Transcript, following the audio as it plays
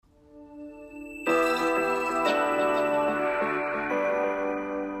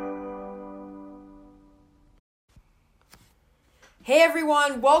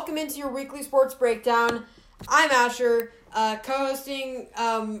everyone, welcome into your weekly sports breakdown. I'm Asher, co-hosting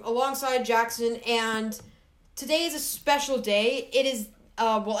alongside Jackson, and today is a special day. It is,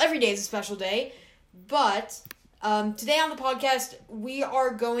 every day is a special day, but today on the podcast, we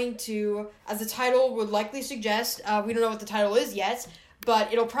are going to, as the title would likely suggest, we don't know what the title is yet,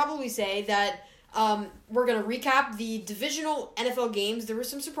 but it'll probably say that we're going to recap the divisional NFL games. There were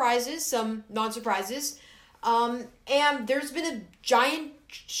some surprises, some non-surprises. And there's been a giant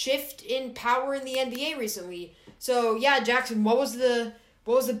shift in power in the NBA recently. So yeah, Jackson, what was the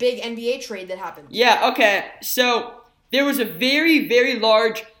big NBA trade that happened? Yeah, okay. So there was a very, very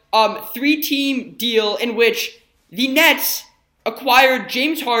large 3-team deal in which the Nets acquired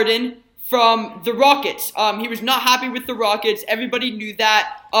James Harden from the Rockets. He was not happy with the Rockets. Everybody knew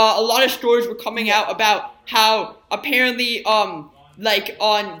that. A lot of stories were coming out about how apparently like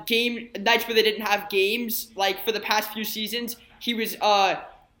on game nights where they didn't have games, like for the past few seasons, he was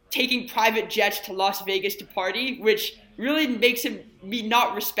taking private jets to Las Vegas to party, which really makes me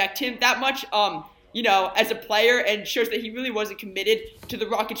not respect him that much, as a player, and shows that he really wasn't committed to the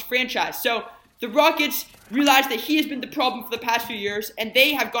Rockets franchise. So the Rockets realized that he has been the problem for the past few years, and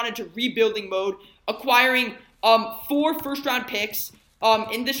they have gone into rebuilding mode, acquiring 4 first-round picks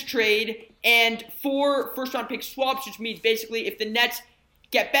in this trade, and 4 first-round pick swaps, which means basically if the Nets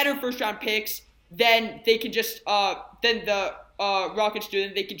get better first-round picks, then they can just then the Rockets do,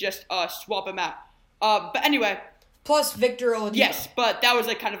 then they can just swap them out. But anyway. Plus Victor Oladipo. Yes, but that was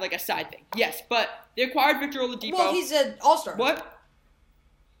like kind of like a side thing. Yes, but they acquired Victor Oladipo. Well, he's an all-star. What?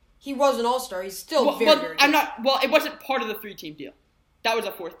 He was an all-star. He's still very good. It wasn't part of the 3-team deal. That was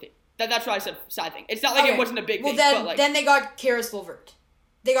a 4th team. That's why I said side thing. It's not like it wasn't a big thing. Well, then they got Karis LeVert.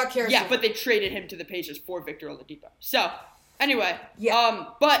 Yeah, but they traded him to the Pacers for Victor Oladipo. So, anyway. Yeah.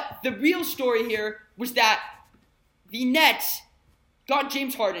 But the real story here was that the Nets got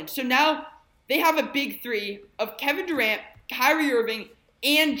James Harden. So now they have a big 3 of Kevin Durant, Kyrie Irving,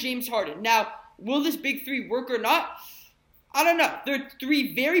 and James Harden. Now, will this big 3 work or not? I don't know. They're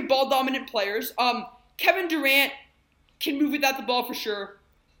 3 very ball-dominant players. Kevin Durant can move without the ball for sure.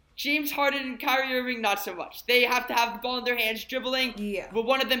 James Harden and Kyrie Irving, not so much. They have to have the ball in their hands, dribbling. Yeah. Will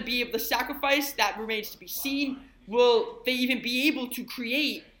one of them be able to sacrifice? That remains to be seen. Will they even be able to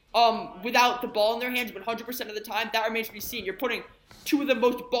create without the ball in their hands 100% of the time? That remains to be seen. You're putting 2 of the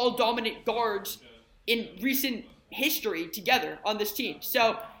most ball-dominant guards in recent history together on this team.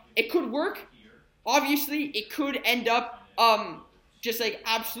 So it could work. Obviously, it could end up just like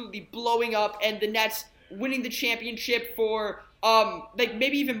absolutely blowing up and the Nets winning the championship for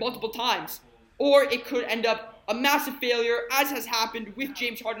maybe even multiple times. Or it could end up a massive failure, as has happened with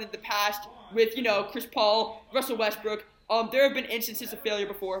James Harden in the past, with, Chris Paul, Russell Westbrook. There have been instances of failure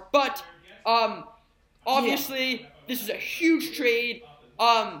before. But obviously, this is a huge trade.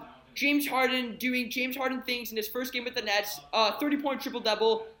 James Harden doing James Harden things in his first game with the Nets. 30-point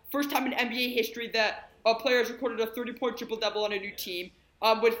triple-double. First time in NBA history that a player has recorded a 30-point triple-double on a new team.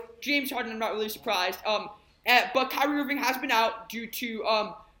 With James Harden, I'm not really surprised. But Kyrie Irving has been out due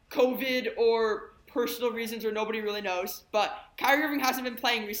to COVID or personal reasons, or nobody really knows. But Kyrie Irving hasn't been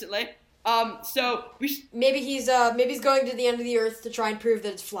playing recently. Maybe he's going to the end of the earth to try and prove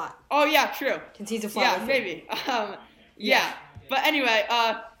that it's flat. Oh yeah, true. Since he's a flat. Yeah, maybe. Yeah. But anyway,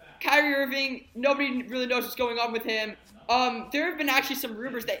 Kyrie Irving, nobody really knows what's going on with him. There have been actually some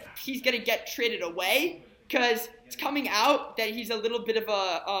rumors that he's gonna get traded away because it's coming out that he's a little bit of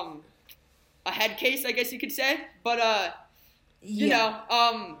a head case, I guess you could say. But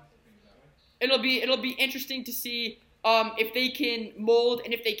it'll be interesting to see if they can mold,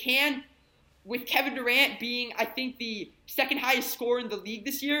 and if they can, with Kevin Durant being, I think, the second highest scorer in the league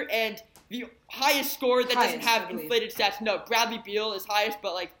this year, and the highest scorer that doesn't have inflated stats. No, Bradley Beal is highest,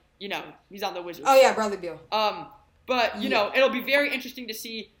 but he's on the Wizards. Oh yeah, Bradley Beal. But it'll be very interesting to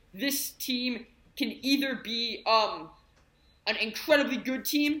see. This team can either be an incredibly good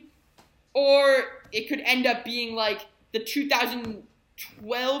team, or it could end up being like the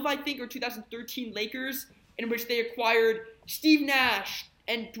 2012, I think, or 2013 Lakers, in which they acquired Steve Nash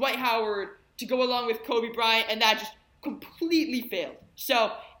and Dwight Howard to go along with Kobe Bryant, and that just completely failed.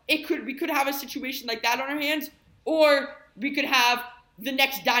 So we could have a situation like that on our hands, or we could have the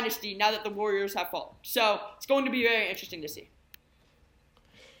next dynasty now that the Warriors have fallen. So it's going to be very interesting to see.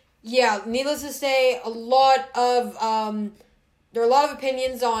 Yeah, needless to say, there are a lot of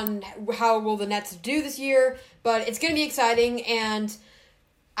opinions on how will the Nets do this year, but it's going to be exciting, and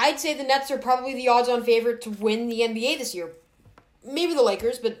I'd say the Nets are probably the odds-on favorite to win the NBA this year. Maybe the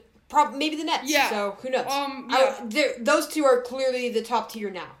Lakers, but maybe the Nets. Yeah. So who knows? Those two are clearly the top tier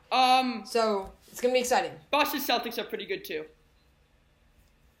now. So it's gonna be exciting. Boston Celtics are pretty good too.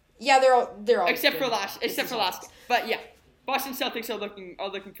 Yeah, they're all except good. for last. But yeah, Boston Celtics are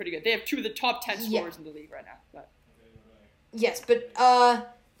looking pretty good. They have 2 of the top 10 scorers in the league right now. But. Yes, but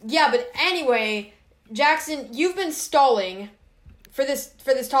anyway, Jackson, you've been stalling for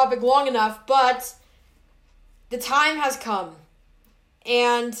this topic long enough, but the time has come.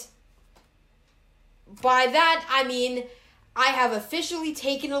 And by that, I mean I have officially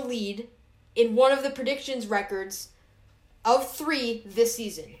taken a lead in one of the predictions records of 3 this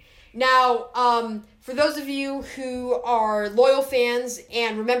season. Now, for those of you who are loyal fans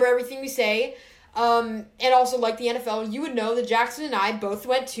and remember everything we say, and also like the NFL, you would know that Jackson and I both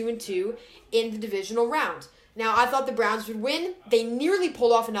went 2-2 in the divisional round. Now, I thought the Browns would win. They nearly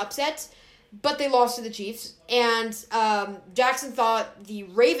pulled off an upset, but they lost to the Chiefs. And Jackson thought the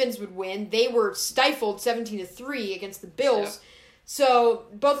Ravens would win. They were stifled 17-3 against the Bills. Yeah. So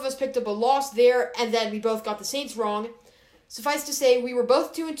both of us picked up a loss there, and then we both got the Saints wrong. Suffice to say, we were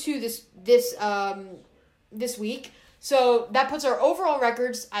both 2-2 this week. So that puts our overall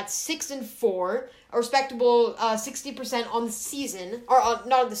records at 6-4, a respectable 60% on the season, or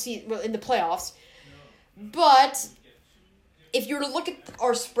not on the season, well, in the playoffs. But if you were to look at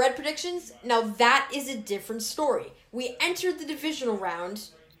our spread predictions, now that is a different story. We entered the divisional round.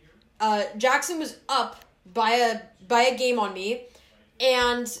 Jackson was up by a game on me,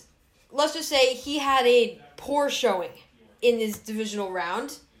 and let's just say he had a poor showing in this divisional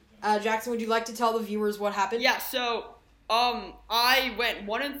round. Jackson, would you like to tell the viewers what happened? Yeah, so I went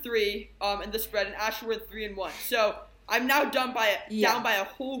 1-3 in the spread, and Asher went 3-1. So I'm now down by a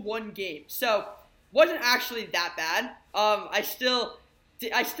whole 1 game. So wasn't actually that bad. I still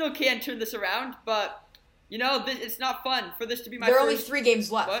can turn this around, but it's not fun for this to be my. There are only 3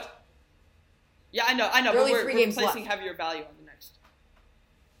 games left. What? Yeah, I know. There but only we're 3 games placing left. heavier value on the next.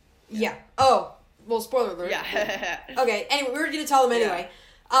 Yeah. Oh, well, spoiler alert. Yeah. Okay. Anyway, we were going to tell them anyway.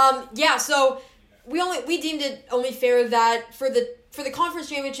 So we deemed it only fair that for the conference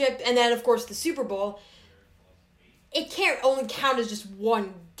championship and then of course the Super Bowl, it can't only count as just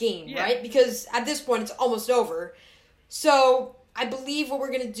 1 game, right? Because at this point it's almost over. So I believe what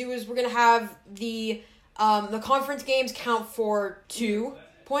we're gonna do is we're gonna have the conference games count for 2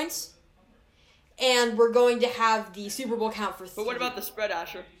 points, and we're going to have the Super Bowl count for 3. But what about the spread,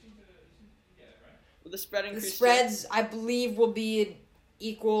 Asher? Will the spread increase? The spreads, I believe, will be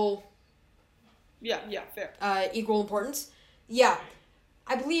equal. Yeah, fair. Equal importance. Yeah,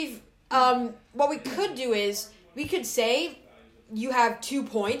 I believe. What we could do is we could say you have 2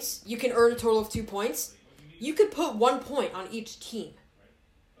 points. You can earn a total of 2 points. You could put 1 point on each team.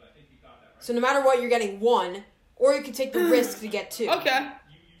 So no matter what, you're getting 1, or you could take the risk to get 2. Okay.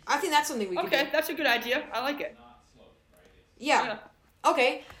 I think that's something we could do. Okay, that's a good idea. I like it. Yeah.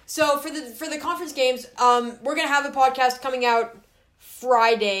 Okay. So for the conference games, we're gonna have a podcast coming out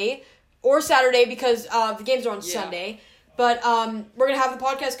Friday or Saturday because the games are on Sunday. But we're gonna have the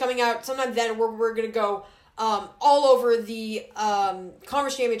podcast coming out sometime then. We're gonna go all over the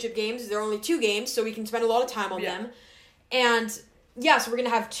conference championship games. There are only 2 games, so we can spend a lot of time on them. And so we're gonna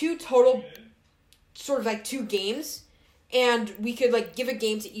have 2 total, sort of like 2 games, and we could like give a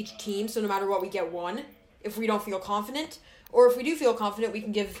game to each team. So no matter what, we get 1 if we don't feel confident, or if we do feel confident, we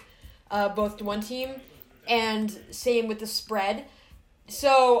can give both to 1 team. And same with the spread.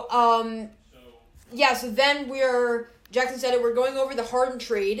 So so then Jackson said it, we're going over the Harden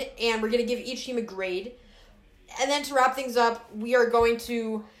trade, and we're going to give each team a grade. And then to wrap things up, we are going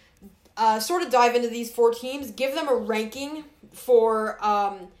to sort of dive into these 4 teams, give them a ranking for,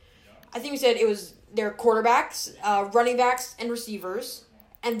 I think we said it was their quarterbacks, running backs, and receivers,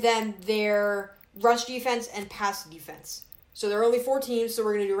 and then their rush defense and pass defense. So there are only 4 teams, so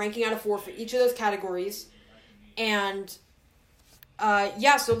we're going to do a ranking out of 4 for each of those categories. And,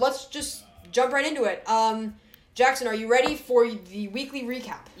 so let's just jump right into it. Jackson, are you ready for the weekly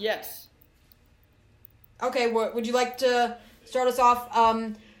recap? Yes. Okay, would you like to start us off?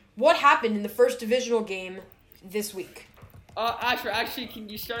 What happened in the first divisional game this week? Asher, actually, can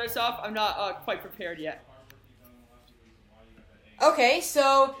you start us off? I'm not quite prepared yet. Okay,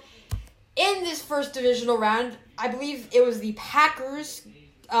 so in this first divisional round, I believe it was the Packers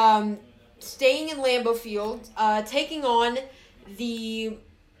staying in Lambeau Field, taking on the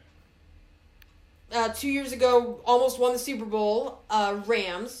 2 years ago almost won the Super Bowl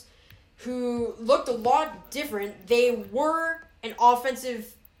Rams, who looked a lot different. They were an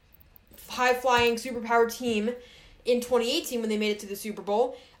offensive, high-flying, superpowered team in 2018 when they made it to the Super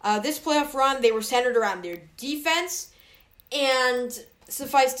Bowl. This playoff run, they were centered around their defense, and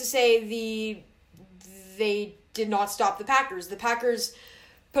suffice to say, they did not stop the Packers. The Packers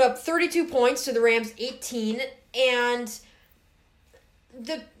put up 32 points to the Rams' 18, and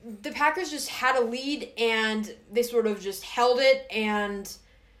the Packers just had a lead, and they sort of just held it, and,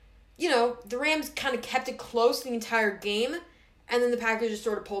 the Rams kind of kept it close the entire game, and then the Packers just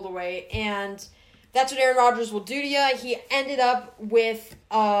sort of pulled away, and that's what Aaron Rodgers will do to you. He ended up with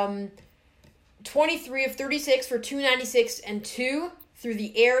 23 of 36 for 296 and 2 through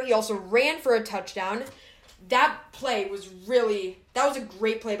the air. He also ran for a touchdown. That was a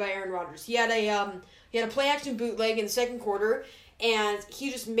great play by Aaron Rodgers. He had a play action bootleg in the second quarter, and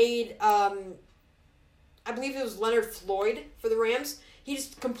he just made, I believe it was Leonard Floyd for the Rams. He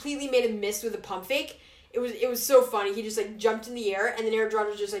just completely made a miss with a pump fake. It was so funny. He just jumped in the air, and then Aaron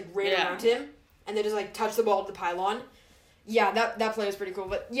Rodgers just ran around him, and then just touched the ball to the pylon. Yeah, that play was pretty cool.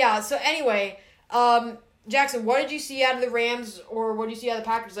 But yeah, so anyway, Jackson, what did you see out of the Rams, or what did you see out of the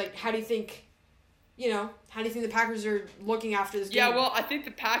Packers? How do you think the Packers are looking after this game? Yeah, well, I think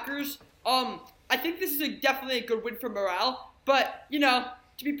the Packers, I think this is definitely a good win for morale. But,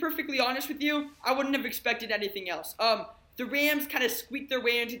 to be perfectly honest with you, I wouldn't have expected anything else. The Rams kind of squeaked their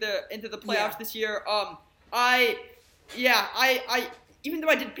way into the playoffs this year. I even though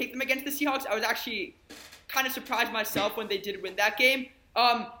I did pick them against the Seahawks, I was actually kind of surprised myself when they did win that game.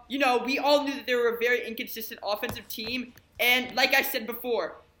 We all knew that they were a very inconsistent offensive team, and like I said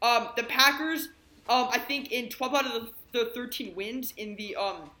before, the Packers, I think in 12 out of the 13 wins in the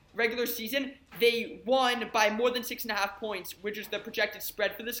regular season, they won by more than 6.5 points, which is the projected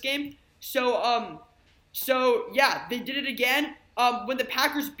spread for this game. So yeah, they did it again. When the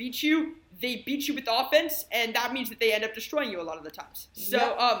Packers beat you, they beat you with offense, and that means that they end up destroying you a lot of the times.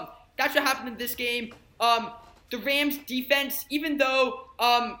 So that's what happened in this game. The Rams defense, even though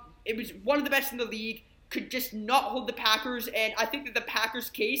it was one of the best in the league, could just not hold the Packers, and I think that the Packers'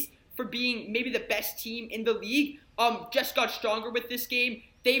 case for being maybe the best team in the league just got stronger with this game.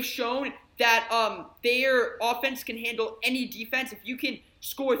 They've shown that their offense can handle any defense. If you can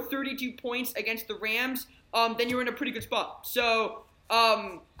score 32 points against the Rams, then you're in a pretty good spot. So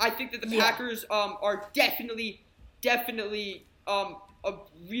I think that the Packers are definitely a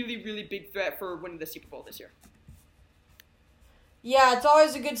really, really big threat for winning the Super Bowl this year. Yeah, it's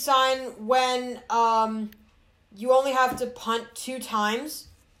always a good sign when you only have to punt 2 times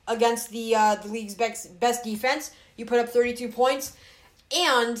against the league's best defense. You put up 32 points,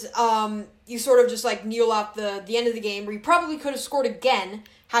 and you sort of just kneel out the end of the game, where you probably could have scored again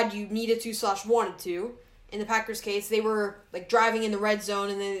had you needed to / wanted to. In the Packers' case, they were driving in the red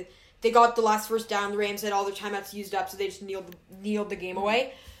zone, and then they got the last first down. The Rams had all their timeouts used up, so they just kneeled the game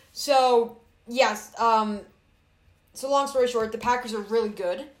away. So yes, so long story short, the Packers are really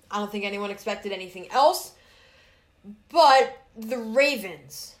good. I don't think anyone expected anything else. But the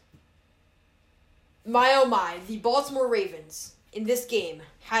Ravens, my oh my, the Baltimore Ravens in this game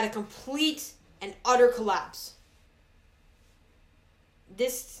had a complete and utter collapse.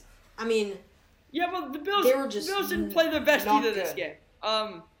 Yeah, well, the Bills didn't play their best either this game.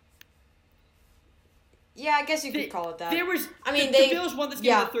 Yeah, I guess you could call it that. The Bills won this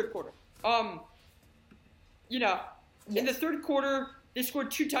game in the third quarter. In the third quarter, they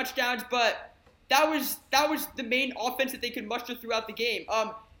scored 2 touchdowns, but that was the main offense that they could muster throughout the game.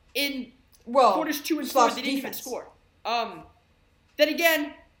 In quarters 2 and 4, they didn't even score. Then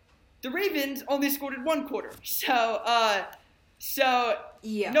again, the Ravens only scored in 1 quarter. So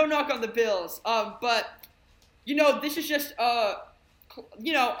no knock on the Bills. But this is just I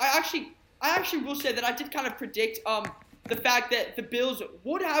actually will say that I did kind of predict the fact that the Bills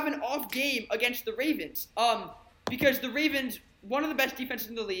would have an off game against the Ravens. Because the Ravens, one of the best defenses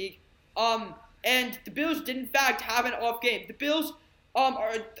in the league, and the Bills did in fact have an off game. The Bills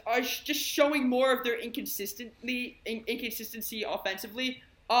are just showing more of their inconsistency offensively.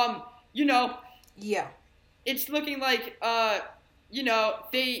 It's looking like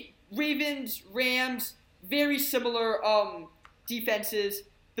Ravens, Rams, very similar defenses.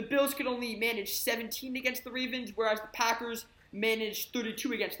 The Bills could only manage 17 against the Ravens, whereas the Packers managed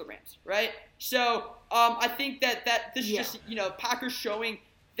 32 against the Rams, right? So I think that this is just Packers showing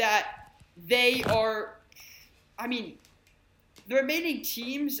that they are. The remaining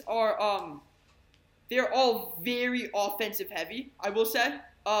teams are they're all very offensive heavy. I will say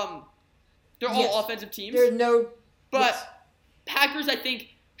they're all offensive teams. But Packers, I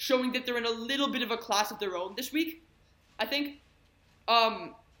think, showing that they're in a little bit of a class of their own this week. I think.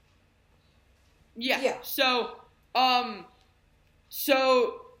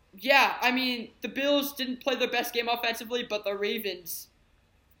 The Bills didn't play their best game offensively, but the Ravens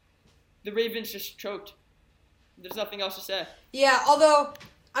just choked. There's nothing else to say. Yeah, although,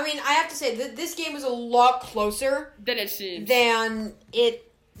 I have to say that this game was a lot closer than it seems. Because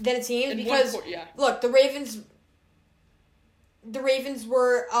look, the Ravens. the Ravens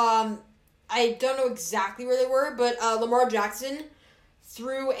were, I don't know exactly where they were, but Lamar Jackson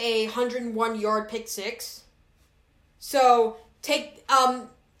threw a 101-yard pick six. So,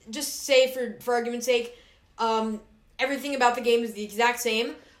 just say for argument's sake, everything about the game is the exact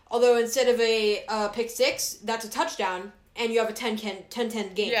same, although instead of a pick six, that's a touchdown, and you have a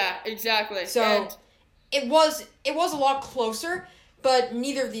 10-10 game. Yeah, exactly. So, and it was a lot closer, but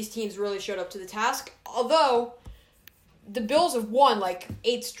neither of these teams really showed up to the task, although the Bills have won,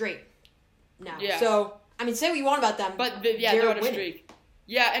 8 straight now. Yeah. So, I mean, say what you want about them. But, they're on a winning. streak.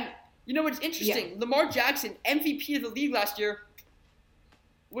 Yeah, and you know what's interesting? Yeah. Lamar Jackson, MVP of the league last year,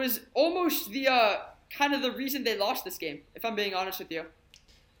 was almost the kind of the reason they lost this game, if I'm being honest with you.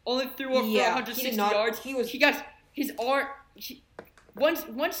 Only threw up for 160 yards. He got his arm.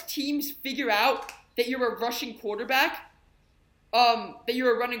 Once teams figure out that you're a rushing quarterback, that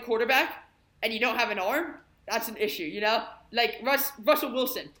you're a running quarterback, and you don't have an arm, that's an issue, you know? Like Russell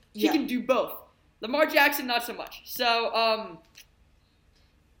Wilson, he can do both. Lamar Jackson, not so much. So,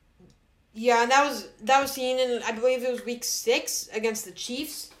 yeah, and that was seen in, I believe it was week 6 against the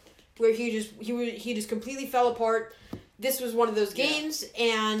Chiefs, where he just completely fell apart. This was one of those games,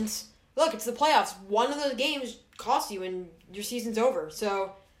 and look, it's the playoffs. One of those games costs you, and your season's over.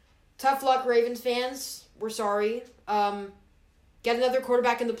 So, tough luck, Ravens fans. We're sorry. Get another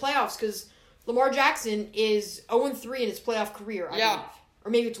quarterback in the playoffs, because Lamar Jackson is 0-3 in his playoff career, I believe. Or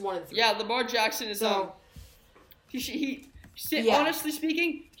maybe it's 1-3. Yeah, Lamar Jackson is honestly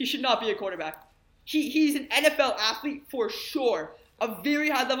speaking, he should not be a quarterback. He's an NFL athlete for sure. A very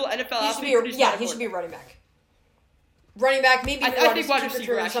high level NFL athlete. He should be a running back. Running back, maybe. I think wide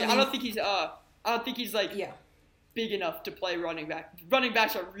receiver. Actually, I don't think he's big enough to play running back. Running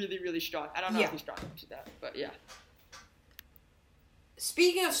backs are really, really strong. I don't know if he's strong enough to that, but yeah.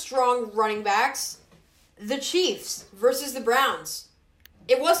 Speaking of strong running backs, the Chiefs versus the Browns.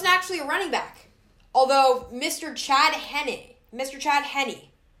 It wasn't actually a running back, although Mr. Chad Henne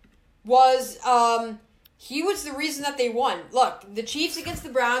was he was the reason that they won. Look, the Chiefs against the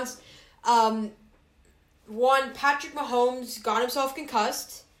Browns won. Patrick Mahomes got himself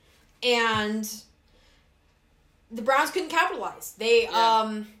concussed, and the Browns couldn't capitalize. They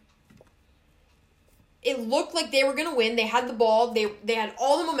it looked like they were going to win. They had the ball. They had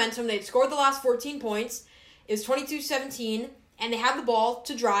all the momentum. They'd scored the last 14 points. It was 22-17, and they had the ball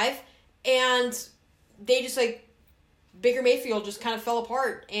to drive, and they just, Baker Mayfield just kind of fell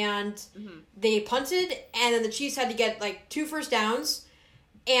apart, and they punted, and then the Chiefs had to get, 2 first downs,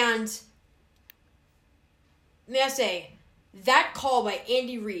 and may I say, that call by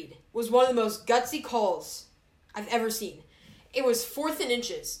Andy Reid was one of the most gutsy calls I've ever seen. It was 4th and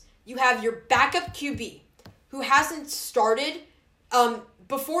inches. You have your backup QB, who hasn't started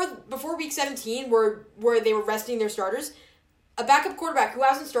before week 17, where they were resting their starters. A backup quarterback who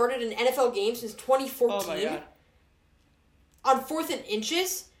hasn't started an NFL game since 2014. Oh my God. On 4th and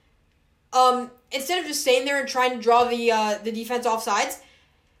inches, instead of just staying there and trying to draw the defense off sides,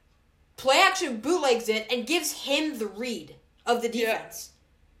 play action bootlegs it and gives him the read of the defense.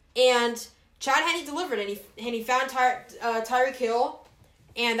 Yeah. And Chad Henne delivered, and he found Tyreek Hill.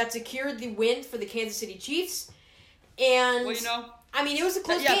 And that secured the win for the Kansas City Chiefs. And, I mean, it was a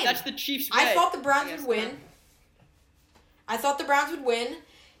close game. Yeah, that's the Chiefs' way. I thought the Browns would win.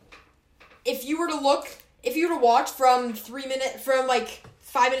 If you were to watch from 5 minutes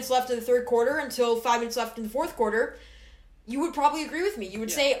left in the third quarter until 5 minutes left in the fourth quarter, you would probably agree with me. You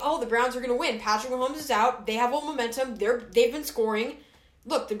would say, the Browns are going to win. Patrick Mahomes is out. They have all momentum. They've been scoring.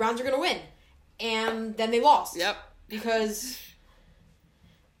 Look, the Browns are going to win. And then they lost. Yep. Because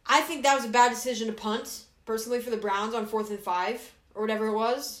I think that was a bad decision to punt, personally, for the Browns on 4th and 5, or whatever it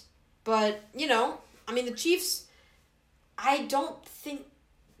was. But, the Chiefs, I don't think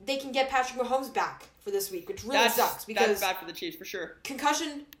they can get Patrick Mahomes back for this week, which really sucks. Because that's bad for the Chiefs, for sure.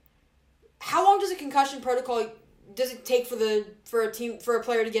 Concussion, how long does a concussion protocol, does it take for a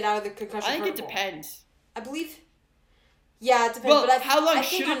player to get out of the concussion protocol? I think it depends. I believe, it depends. Well, but how long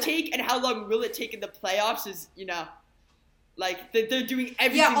should it take, and how long will it take in the playoffs is, they're doing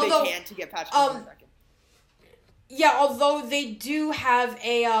everything they can to get Patrick Mahomes back in. Yeah, although they do have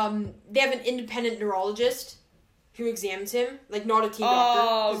they have an independent neurologist who examines him, not a team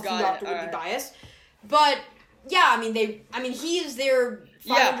doctor. The team doctor would be biased. But he is their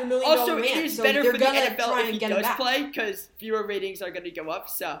 $500 million also, man. it is so better they're for the gonna NFL try if and he get him does back. play, because viewer ratings are going to go up.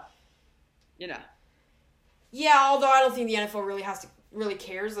 So, Yeah, although I don't think the NFL really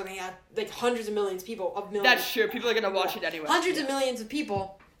cares. I mean, hundreds of millions of people. That's true. People are going to watch it anyway. Hundreds of millions of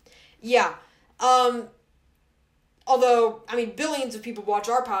people. Yeah. Although, billions of people watch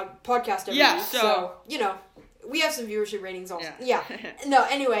our podcast every week. So, we have some viewership ratings also. Yeah. No,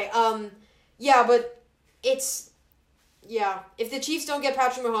 anyway, yeah, but it's, yeah, if the Chiefs don't get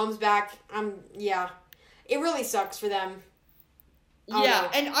Patrick Mahomes back, it really sucks for them. Yeah,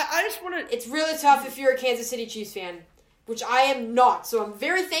 and I just want to... It's really tough if you're a Kansas City Chiefs fan, which I am not. So I'm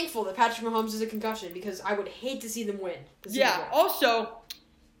very thankful that Patrick Mahomes is a concussion because I would hate to see them win. Yeah, also,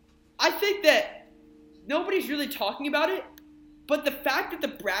 I think that nobody's really talking about it, but the fact that the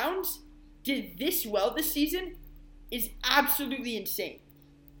Browns did this well this season is absolutely insane.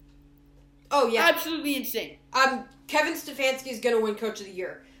 Oh, yeah. Absolutely insane. Kevin Stefanski is going to win Coach of the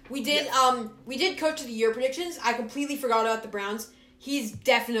Year. We did Coach of the Year predictions. I completely forgot about the Browns. He's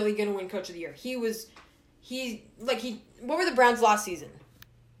definitely going to win Coach of the Year. What were the Browns last season?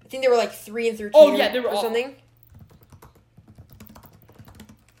 I think they were like 3-13 Oh, yeah, they were or something.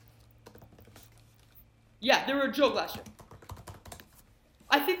 Yeah, they were a joke last year.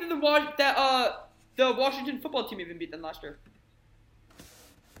 I think that the Washington football team even beat them last year.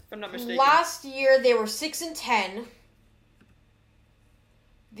 If I'm not mistaken. Last year they were 6-10.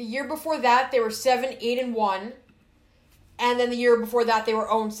 The year before that they were 7-8-1. And then the year before that, they were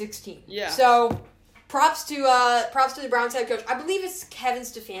 0-16. Yeah. So, props to the Browns head coach. I believe it's Kevin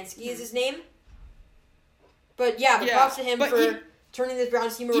Stefanski is his name. But props to him for turning this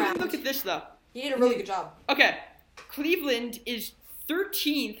Browns team around. Even look at this though. He did a really good job. Okay, Cleveland is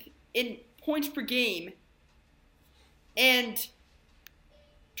 13th in points per game, and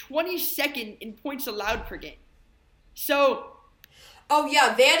 22nd in points allowed per game. So. Oh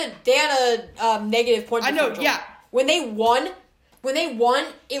yeah, they had a negative point differential. I know. Yeah. When they won,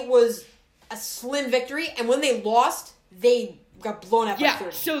 it was a slim victory, and when they lost, they got blown out by 30.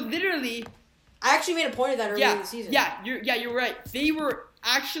 Yeah, so literally... I actually made a point of that earlier in the season. You're right. They were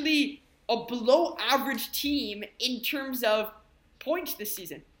actually a below-average team in terms of points this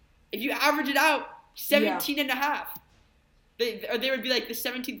season. If you average it out, 17 and a half. They would be like the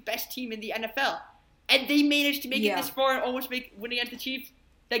 17th best team in the NFL. And they managed to make it this far and almost win against the Chiefs.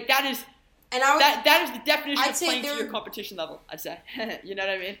 Like, that is... And that is the definition of playing to your competition level, I'd say. You know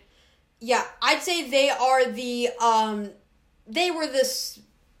what I mean? Yeah, I'd say they are they were the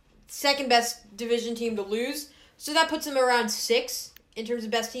second best division team to lose. So that puts them around 6 in terms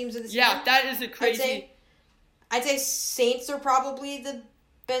of best teams of the season. Yeah, that is a crazy... I'd say Saints are probably the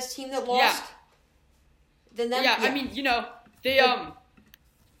best team that lost. Than them. Yeah, I mean, they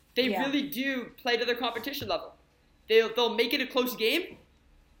really do play to their competition level. They'll make it a close game.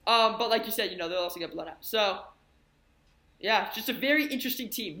 But like you said, they'll also get blown out. So, yeah, just a very interesting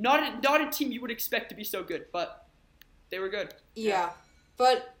team. Not a team you would expect to be so good, but they were good. Yeah.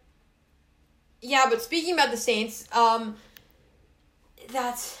 But speaking about the Saints,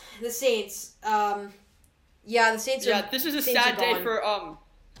 that's the Saints. The Saints are... Yeah, this is a sad day for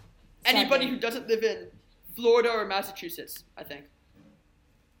anybody who doesn't live in Florida or Massachusetts, I think.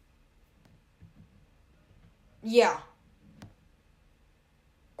 Yeah.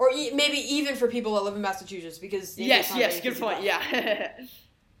 Or maybe even for people that live in Massachusetts, because... Yes, good point, yeah.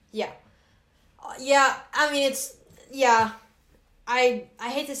 Yeah, I mean, it's... Yeah. I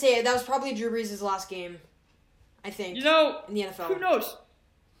hate to say it, that was probably Drew Brees' last game, I think, in the NFL. Who knows?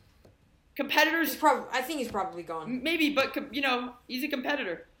 Competitors... I think he's probably gone. Maybe, but, he's a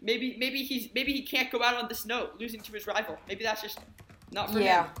competitor. Maybe he can't go out on this note, losing to his rival. Maybe that's just not for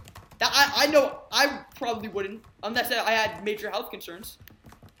him. I know I probably wouldn't, unless I had major health concerns.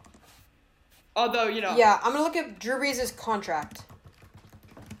 Although, Yeah, I'm going to look at Drew Brees' contract.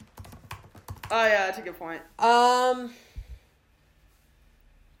 Oh, yeah, that's a good point. Oh,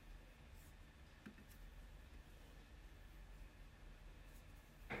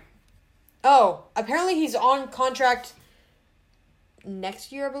 apparently he's on contract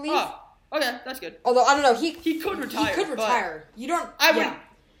next year, I believe. Oh, okay, that's good. Although, I don't know, he could retire. He could retire. You don't... I wouldn't.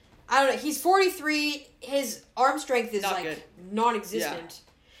 I don't know. He's 43. His arm strength is, non-existent.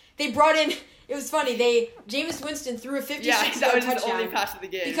 Yeah. They brought in... It was funny. Jameis Winston threw a 56-yard touchdown. Yeah, that was his only pass of the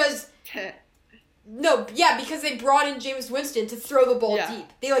game. Because they brought in Jameis Winston to throw the ball deep.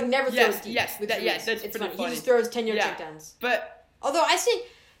 They, never throw it deep. That's it's funny. funny. He just throws 10-yard checkdowns. But... Although, I think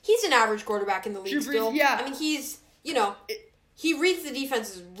he's an average quarterback in the league still. Yeah. I mean, he's, he reads the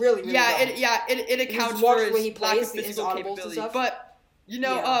defenses really, really well. It accounts for his lack of physical capability. But,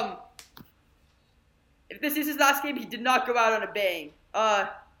 if this is his last game, he did not go out on a bang.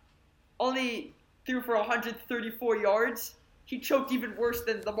 Only threw for 134 yards. He choked even worse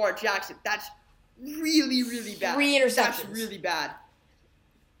than Lamar Jackson. That's really, really bad. 3 interceptions. That's really bad.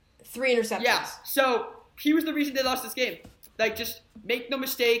 3 interceptions. Yeah, so he was the reason they lost this game. Just make no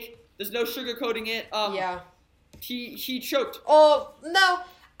mistake. There's no sugarcoating it. He choked. Oh, no.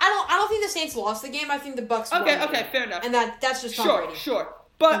 I don't think the Saints lost the game. I think the Bucks won. Okay, fair enough. And that's just Tom Brady. Sure.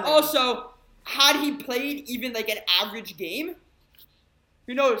 But also, had he played even like an average game,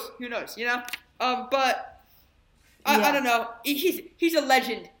 who knows? You know? But I don't know. He's a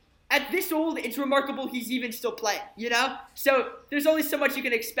legend. At this old, it's remarkable he's even still playing, you know? So there's only so much you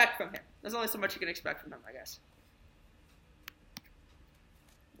can expect from him. I guess.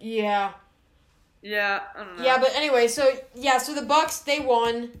 Yeah. Yeah, I don't know. Yeah, but anyway, so the Bucks, they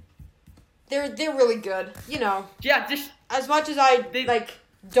won. They're really good, you know. Yeah, just as much as I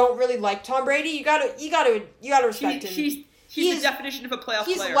don't really like Tom Brady, you gotta respect him. He's the definition of a playoff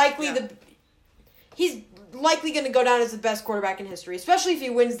player. He's likely going to go down as the best quarterback in history, especially if he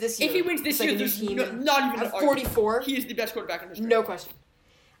wins this year. If he wins this year, there's not even at 44. He is the best quarterback in history. No question.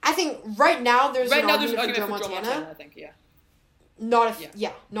 I think right now there's an argument for Joe Montana. I think, yeah. Not if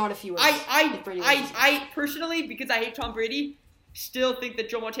he wins. I personally, because I hate Tom Brady, still think that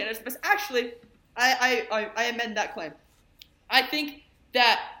Joe Montana is the best. Actually, I amend that claim. I think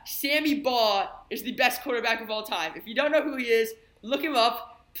that Sammy Baugh is the best quarterback of all time. If you don't know who he is, look him up.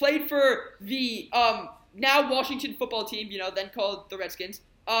 Played for the now Washington football team, you know, then called the Redskins.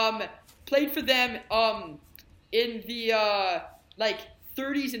 Played for them in the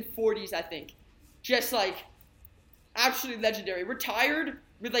 30s and 40s, I think. Just absolutely legendary. Retired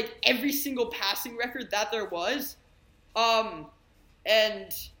with every single passing record that there was.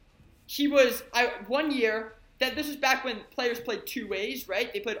 And he was 1 year. This was back when players played two ways,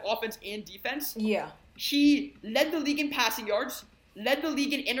 right? They played offense and defense. Yeah. He led the league in passing yards, led the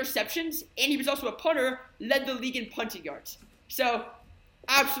league in interceptions, and he was also a punter, led the league in punting yards. So,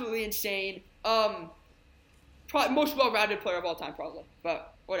 absolutely insane. Most well-rounded player of all time, probably.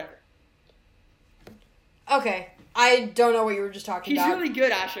 But, whatever. Okay. I don't know what you were just talking about. He's really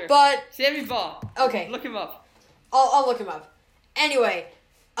good, Asher. But Sammy Baugh. Okay. Look him up. I'll look him up. Anyway,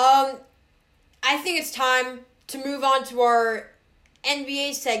 I think it's time to move on to our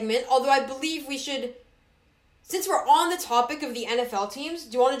NBA segment, although I believe we should, since we're on the topic of the NFL teams,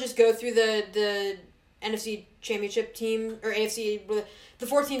 do you want to just go through the NFC Championship team, or AFC, the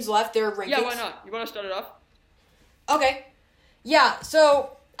 4 teams left, their rankings? Yeah, why not? You want to start it off? Okay. Yeah,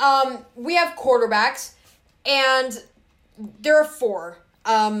 so we have quarterbacks, and there are 4.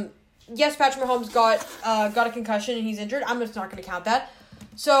 Yes, Patrick Mahomes got a concussion and he's injured. I'm just not going to count that.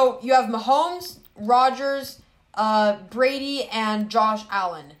 So you have Mahomes, Rodgers, Brady, and Josh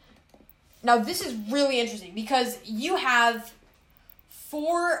Allen. Now this is really interesting because you have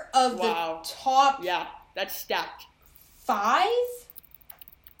 4 of the top. Yeah, that's stacked. 5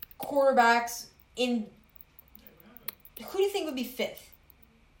 quarterbacks in. Who do you think would be 5th?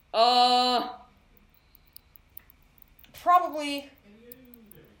 Probably.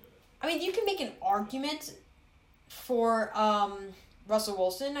 I mean, you can make an argument for Russell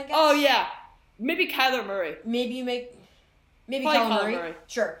Wilson, I guess. Oh yeah, maybe Kyler Murray. Maybe Kyler Murray.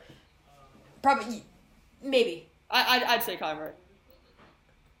 Sure. Probably, maybe. I'd say Kyler Murray.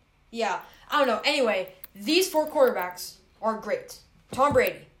 Yeah, I don't know. Anyway, these 4 quarterbacks are great. Tom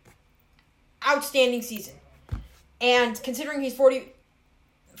Brady, outstanding season, and considering he's 40,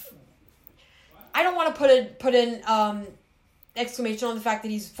 I don't want to put in exclamation on the fact that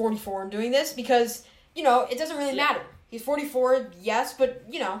he's 44 and doing this because, you know, it doesn't really matter. He's 44, yes, but,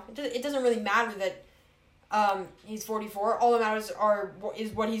 you know, it doesn't really matter that he's 44. All that matters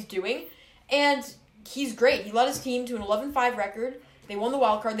is what he's doing. And he's great. He led his team to an 11-5 record. They won the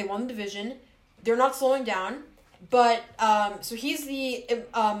wild card. They won the division. They're not slowing down. But, so he's the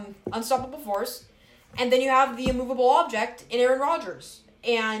unstoppable force. And then you have the immovable object in Aaron Rodgers.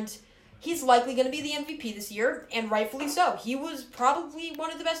 And he's likely going to be the MVP this year, and rightfully so. He was probably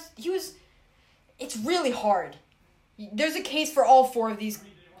one of the best. It's really hard. There's a case for all four of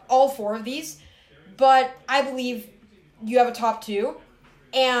these, but I believe you have a top 2,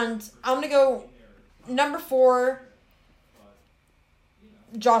 and I'm going to go number 4,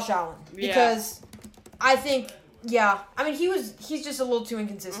 Josh Allen, because I think, I mean, he's just a little too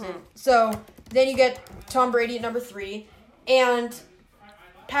inconsistent. Mm-hmm. So then you get Tom Brady at number 3, and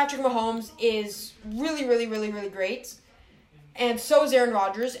Patrick Mahomes is really, really, really, really great. And so is Aaron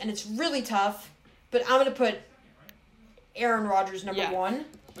Rodgers, and it's really tough. But I'm going to put Aaron Rodgers number 1.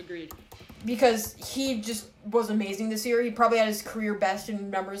 Agreed. Because he just was amazing this year. He probably had his career best in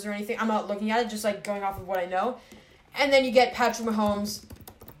numbers or anything. I'm not looking at it, just going off of what I know. And then you get Patrick Mahomes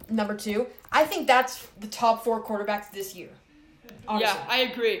number 2. I think that's the top 4 quarterbacks this year. Honestly. Yeah, I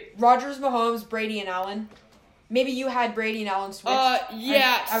agree. Rodgers, Mahomes, Brady, and Allen. Maybe you had Brady and Allen switch.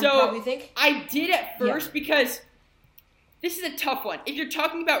 Yeah, I would probably think. I did at first because this is a tough one. If you're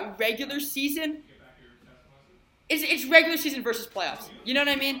talking about regular season, it's regular season versus playoffs. You know what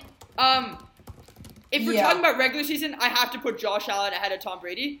I mean? If we're talking about regular season, I have to put Josh Allen ahead of Tom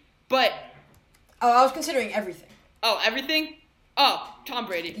Brady. But I was considering everything. Oh, everything? Oh, Tom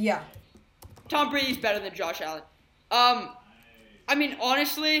Brady. Yeah. Tom Brady's better than Josh Allen. I mean,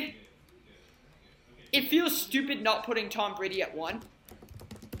 honestly, it feels stupid not putting Tom Brady at 1.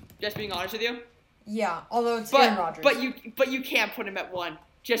 Just being honest with you. Yeah, although it's Aaron Rodgers. But you can't put him at 1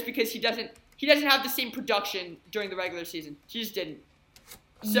 just because he doesn't have the same production during the regular season. He just didn't.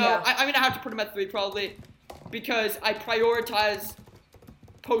 So I'm gonna have to put him at 3 probably because I prioritize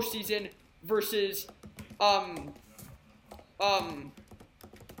postseason versus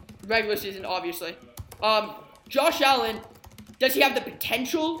regular season, obviously. Josh Allen, does he have the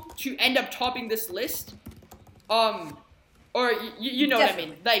potential to end up topping this list? Or you know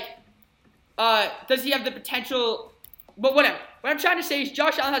Definitely. what I mean? Like, does he have the potential? But whatever. What I'm trying to say is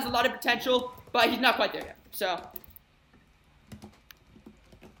Josh Allen has a lot of potential, but he's not quite there yet. So.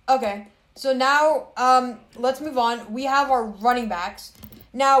 Okay, so now let's move on. We have our running backs.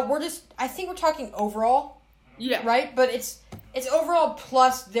 Now I think we're talking overall. Yeah. Right? But it's overall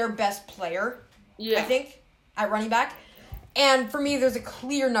plus their best player. Yeah. I think at running back. And for me, there's a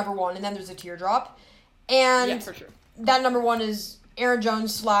clear number 1, and then there's a teardrop. And yeah, for sure. That number 1 is Aaron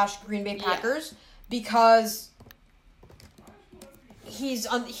Jones / Green Bay Packers because he's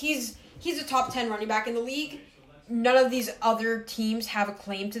a top 10 running back in the league. None of these other teams have a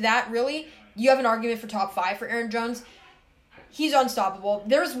claim to that, really. You have an argument for top 5 for Aaron Jones. He's unstoppable.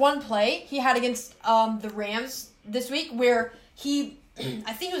 There's one play he had against the Rams this week where I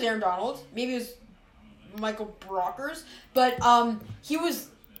think it was Aaron Donald, maybe it was Michael Brockers, but he was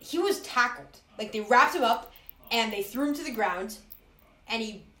tackled. Like, they wrapped him up, and they threw him to the ground, and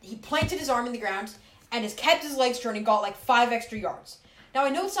he planted his arm in the ground, and has kept his legs turned and got like 5 extra yards. Now, I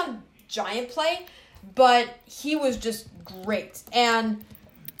know it's not a giant play, but he was just great. And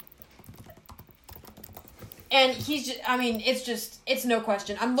he's just, I mean, it's no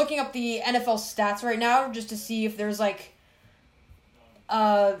question. I'm looking up the NFL stats right now just to see if there's like,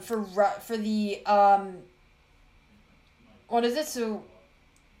 for the, what is it? So,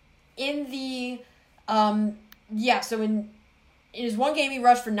 in the, so in his one game he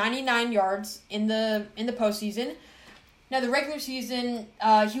rushed for 99 yards in the postseason. Now, the regular season,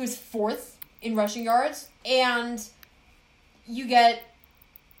 he was 4th in rushing yards, and you get...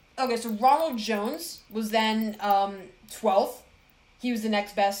 Okay, so Ronald Jones was then 12th. He was the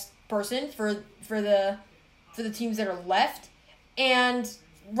next best person for the teams that are left. And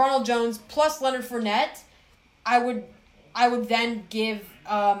Ronald Jones plus Leonard Fournette, I would then give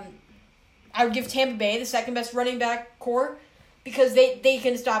Tampa Bay the second best running back core because they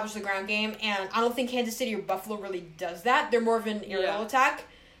can establish the ground game, and I don't think Kansas City or Buffalo really does that. They're more of an aerial attack.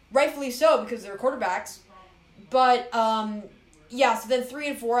 Rightfully so because they're quarterbacks. But so then 3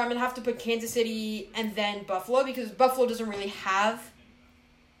 and 4, I'm going to have to put Kansas City and then Buffalo because Buffalo doesn't really have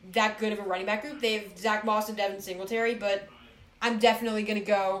that good of a running back group. They have Zach Moss and Devin Singletary, but I'm definitely going to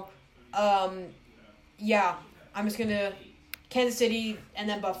go, I'm just going to Kansas City and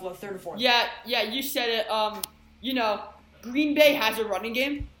then Buffalo, 3rd and 4th. Yeah, you said it. Green Bay has a running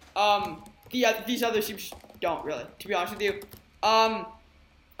game. These other teams don't really, to be honest with you. I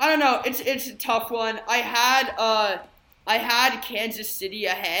don't know. It's a tough one. I had Kansas City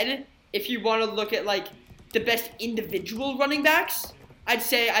ahead. If you want to look at like the best individual running backs, I'd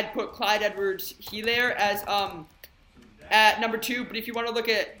say I'd put Clyde Edwards-Helaire as at number 2. But if you want to look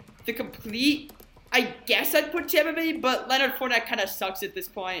at the complete, I guess I'd put Tampa Bay. But Leonard Fournette kind of sucks at this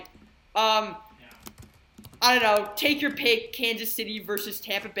point. I don't know. Take your pick. Kansas City versus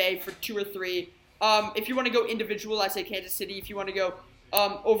Tampa Bay for 2 or 3. If you want to go individual, I say Kansas City. If you want to go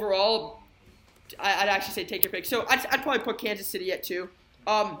overall, I'd actually say take your pick. So I'd probably put Kansas City at 2.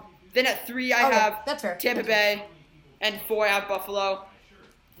 Then at 3, I have that's fair. Tampa Bay. And 4, I have Buffalo.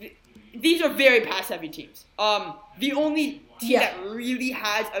 These are very pass-heavy teams. The only team that really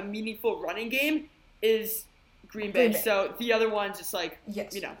has a meaningful running game is Green Bay. So the other ones, it's like,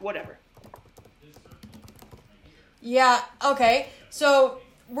 whatever. Yeah, okay. So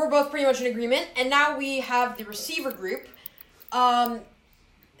we're both pretty much in agreement. And now we have the receiver group.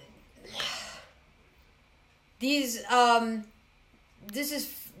 These are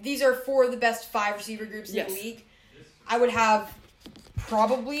 4 of the best 5 receiver groups in the league. I would have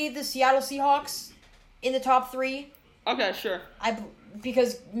probably the Seattle Seahawks in the top 3. Okay, sure.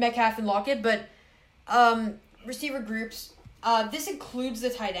 Because Metcalf and Lockett, but receiver groups. This includes the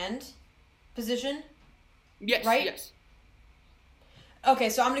tight end position. Yes. Right? Yes. Okay,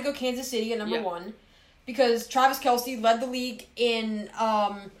 so I'm gonna go Kansas City at number 1 because Travis Kelce led the league in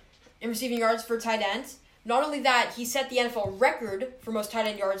receiving yards for tight ends. Not only that, he set the NFL record for most tight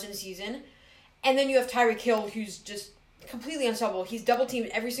end yards in a season. And then you have Tyreek Hill, who's just completely unstoppable. He's double-teamed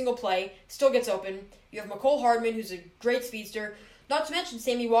every single play, still gets open. You have McCole Hardman, who's a great speedster. Not to mention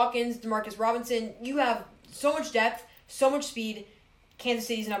Sammy Watkins, Demarcus Robinson. You have so much depth, so much speed. Kansas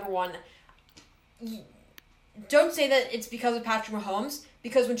City's number one. Don't say that it's because of Patrick Mahomes,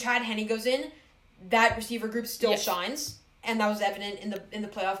 because when Chad Henne goes in, that receiver group still shines, and that was evident in the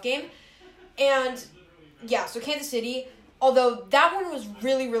playoff game. And yeah, so Kansas City, although that one was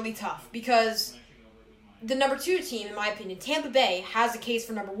really, really tough because the number 2 team, in my opinion, Tampa Bay, has a case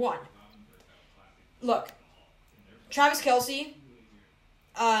for number 1. Look, Travis Kelce,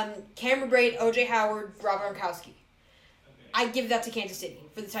 Cameron Brate, O.J. Howard, Rob Gronkowski. I give that to Kansas City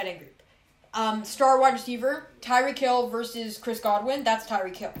for the tight end group. Star wide receiver, Tyreek Hill versus Chris Godwin, that's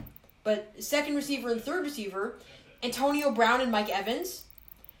Tyreek Hill. But second receiver and third receiver, Antonio Brown and Mike Evans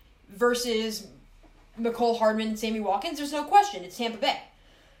versus McCole Hardman and Sammy Watkins, there's no question. It's Tampa Bay.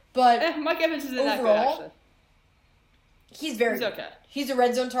 But Mike Evans isn't that good, overall, actually. He's very good. Okay. He's a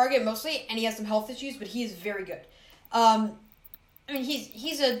red zone target mostly, and he has some health issues, but he is very good. I mean,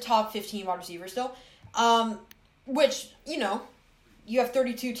 he's a top 15 wide receiver still, which, you have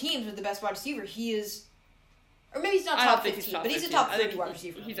 32 teams with the best wide receiver. He is, or maybe he's not top 15, but he's a top 30 wide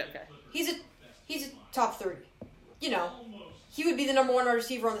receiver. He's okay. He's a top 30. He would be the number 1 wide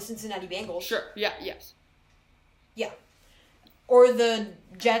receiver on the Cincinnati Bengals. Sure. Yeah. Yes. Yeah. Or the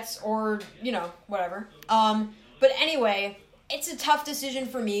Jets, or, whatever. But anyway, it's a tough decision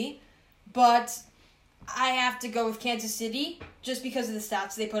for me, but I have to go with Kansas City just because of the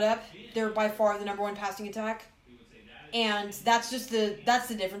stats they put up. They're by far the number 1 passing attack. And that's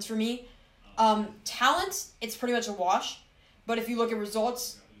the difference for me. Talent, it's pretty much a wash. But if you look at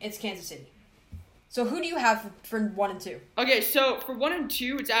results, it's Kansas City. So who do you have for 1 and 2? Okay, so for 1 and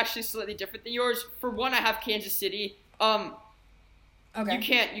 2, it's actually slightly different than yours. For 1, I have Kansas City. Okay.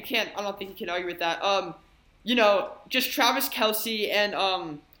 You can't, I don't think you can argue with that. Just Travis Kelce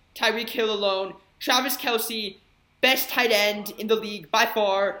and Tyreek Hill alone. Travis Kelce, best tight end in the league by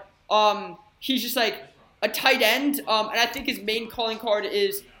far. He's just like a tight end, and I think his main calling card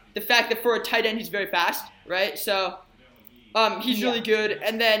is the fact that for a tight end, he's very fast, right? So he's really good.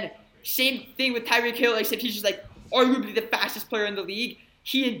 And then same thing with Tyreek Hill, except he's just like arguably the fastest player in the league.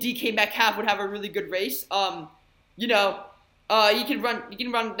 He and DK Metcalf would have a really good race. He can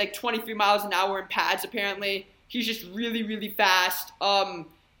run like 23 miles an hour in pads, apparently. He's just really, really fast.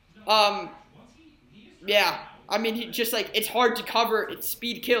 Yeah. I mean, he just like, it's hard to cover. It's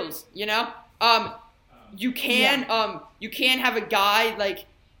speed kills, You can have a guy like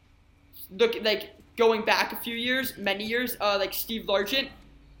going back a few years, many years, like Steve Largent,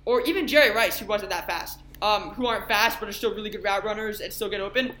 or even Jerry Rice, who wasn't that fast, who aren't fast but are still really good route runners and still get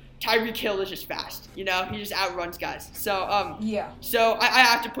open. Tyreek Hill is just fast, he just outruns guys. So So I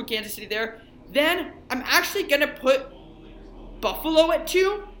have to put Kansas City there. Then I'm actually gonna put Buffalo at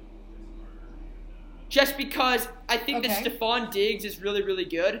 2. Just because I think that Stephon Diggs is really, really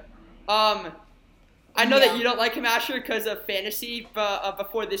good. I know that you don't like him, Asher, because of fantasy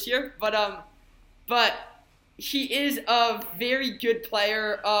before this year, but he is a very good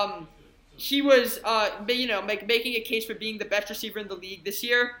player. He was, making a case for being the best receiver in the league this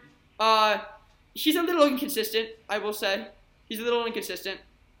year. He's a little inconsistent, I will say. He's a little inconsistent,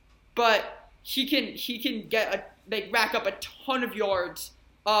 but he can rack up a ton of yards.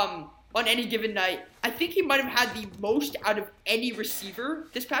 On any given night. I think he might have had the most out of any receiver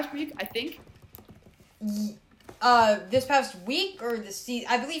this past week, I think. This past week or this season?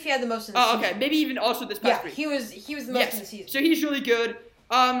 I believe he had the most in the season. Okay. Maybe even also this past week. He was the most in the season. So he's really good.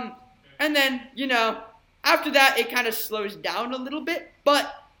 And then, after that, it kind of slows down a little bit.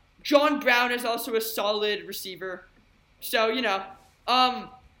 But John Brown is also a solid receiver. So,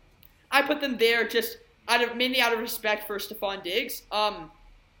 I put them there just mainly out of respect for Stephon Diggs.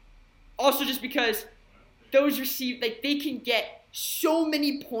 Also, just because those they can get so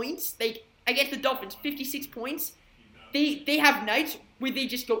many points. Against the Dolphins, 56 points. They have nights where they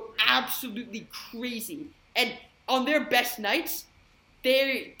just go absolutely crazy, and on their best nights,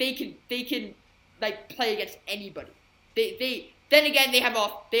 they can play against anybody. Then again they have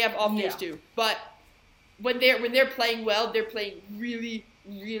off days too. But when they're playing well, they're playing really,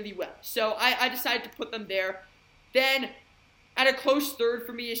 really well. So I decided to put them there. Then, at a close third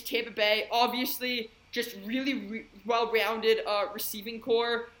for me is Tampa Bay. Obviously, just really well-rounded receiving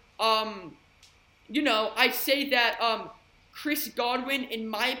core. I say that Chris Godwin, in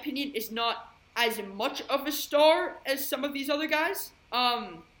my opinion, is not as much of a star as some of these other guys.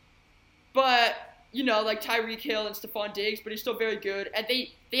 But, like Tyreek Hill and Stephon Diggs, but he's still very good. And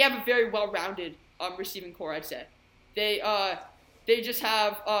they have a very well-rounded receiving core, I'd say. They just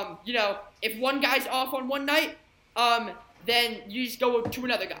have, if one guy's off on one night, then you just go to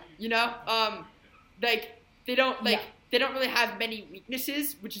another guy, they don't really have many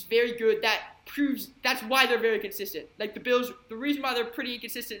weaknesses, which is very good. That's why they're very consistent. Like the Bills, the reason why they're pretty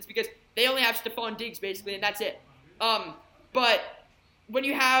inconsistent is because they only have Stephon Diggs basically, and that's it. But when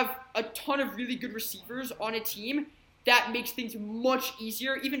you have a ton of really good receivers on a team, that makes things much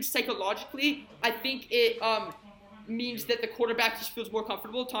easier, even psychologically. I think it means that the quarterback just feels more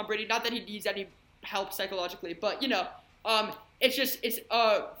comfortable. Tom Brady, not that he needs any help psychologically, but it's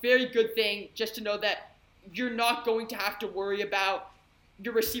a very good thing just to know that you're not going to have to worry about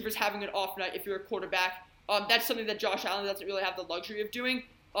your receivers having an off night if you're a quarterback. That's something that Josh Allen doesn't really have the luxury of doing,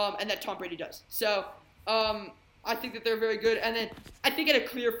 and that Tom Brady does. So I think that they're very good. And then I think at a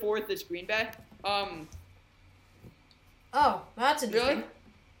clear fourth is Green Bay. Oh, that's interesting. Really?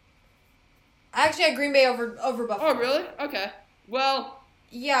 I actually had Green Bay over Buffalo. Oh, really? Okay. Well.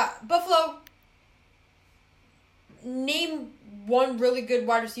 Yeah, Buffalo. Name one really good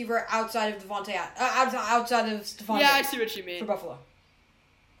wide receiver outside of outside of Stephon. Yeah, Diggs I see what you mean. for Buffalo.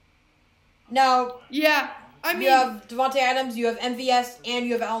 Now. Yeah, I mean. You have Devontae Adams, you have MVS, and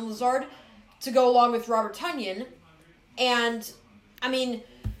you have Allen Lazard to go along with Robert Tonyan, and I mean.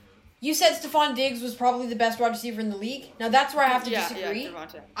 You said Stephon Diggs was probably the best wide receiver in the league. Now, that's where I have to disagree. Yeah,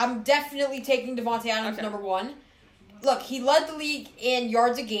 Devontae. I'm definitely taking Devontae Adams number one. Look, he led the league in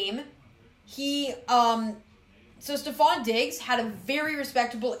yards a game. So Stephon Diggs had a very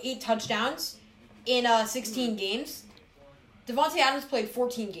respectable 8 touchdowns in 16 games. Devontae Adams played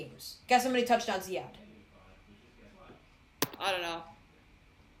 14 games. Guess how many touchdowns he had? I don't know.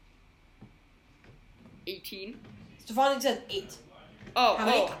 18? Stephon Diggs had 8.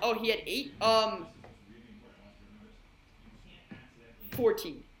 He had 8?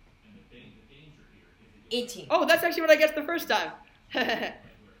 14. 18. Oh, that's actually what I guessed the first time. Okay.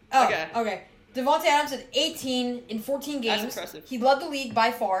 Devontae Adams had 18 in 14 games. That's impressive. He led the league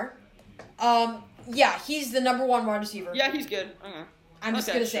by far. He's the number one wide receiver. Yeah, he's good. Okay. I'm just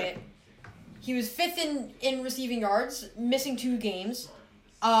going to say it. He was 5th in receiving yards, missing 2 games.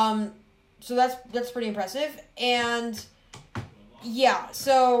 So that's pretty impressive. And yeah,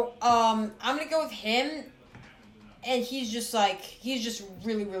 so I'm going to go with him. And he's just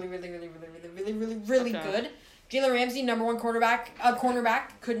really, really, really, really, really, really, really, really, really good. Jalen Ramsey, number one cornerback,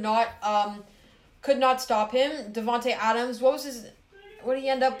 could not stop him. Devontae Adams, what did he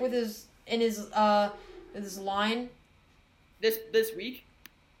end up with his line? This week?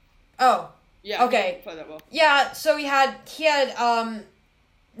 Oh. Yeah. Okay. He played that well. Yeah, so he had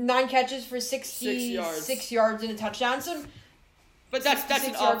 9 catches for 6 yards and a touchdown. So but that's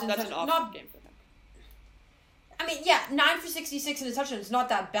an off game for him. I mean, yeah, 9 for 66 and a touchdown is not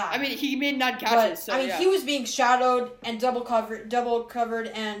that bad. I mean, he made 9 catches. But, he was being shadowed and double covered,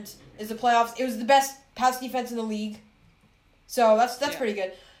 and is the playoffs. It was the best pass defense in the league. So that's pretty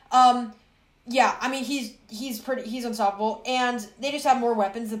good. Yeah, I mean he's unstoppable, and they just have more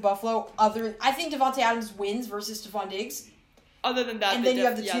weapons than Buffalo. I think Devontae Adams wins versus Stephon Diggs. Other than that, and then you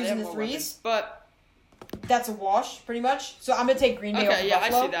have the 2s and the 3s. Weapons, but that's a wash, pretty much. So I'm gonna take Green Bay over Buffalo. I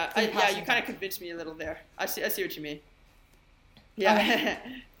see that. You kind of convinced me a little there. I see what you mean. Yeah, okay.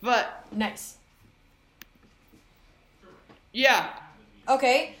 But nice. Yeah.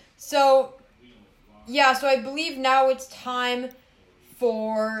 Okay, so I believe now it's time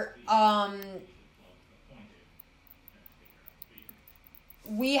for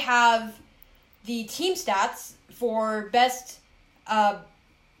we have the team stats for best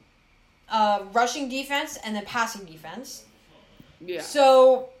rushing defense and then passing defense. Yeah.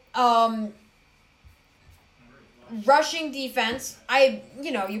 So rushing defense,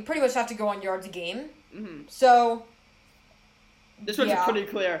 you pretty much have to go on yards a game. Mm-hmm. So this one's pretty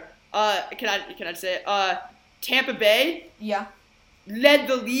clear. Can I say it? Tampa Bay. Yeah. Led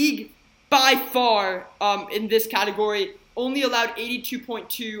the league by far in this category. Only allowed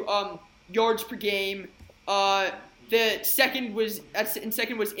 82.2 yards per game. The second was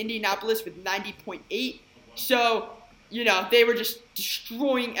Indianapolis with 90.8. So they were just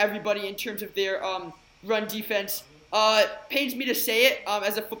destroying everybody in terms of their run defense. Pains me to say it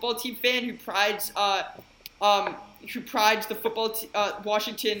as a football team fan who prides the football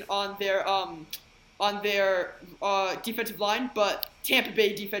Washington on their defensive line, but Tampa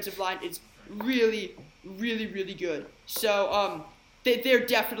Bay defensive line is really, really, really good. So they're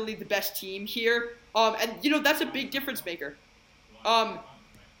definitely the best team here. And that's a big difference maker.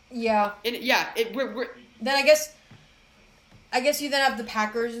 Yeah. We're then I guess you then have the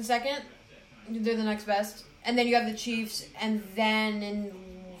Packers in second. They're the next best, and then you have the Chiefs, and then in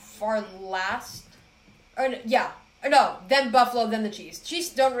far last Then Buffalo, then the Chiefs. Chiefs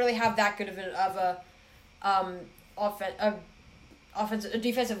don't really have that good of a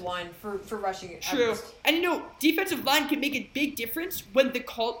defensive line for rushing. True, and defensive line can make a big difference when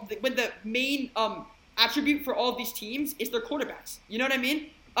the main attribute for all of these teams is their quarterbacks. You know what I mean?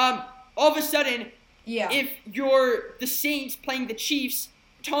 All of a sudden, if you're the Saints playing the Chiefs,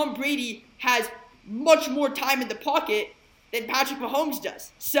 Tom Brady has much more time in the pocket than Patrick Mahomes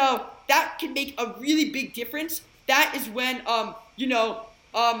does. So that can make a really big difference. That is when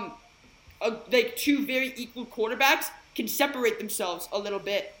like two very equal quarterbacks can separate themselves a little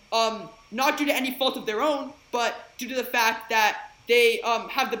bit. Not due to any fault of their own, but due to the fact that they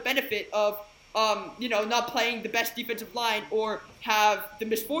have the benefit of not playing the best defensive line or have the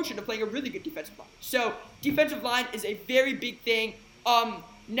misfortune of playing a really good defensive line. So defensive line is a very big thing.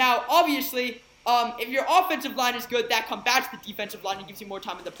 Now, obviously, if your offensive line is good, that combats the defensive line and gives you more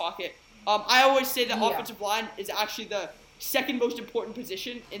time in the pocket. I always say the offensive line is actually the second most important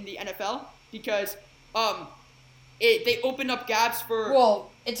position in the NFL because they open up gaps for...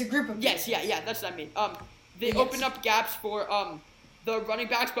 Well, it's a group of... Yes, yeah, that's what I mean. They open up gaps for the running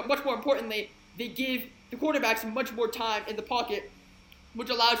backs, but much more importantly, they give the quarterbacks much more time in the pocket, which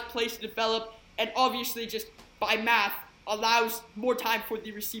allows plays to develop, and obviously just by math, allows more time for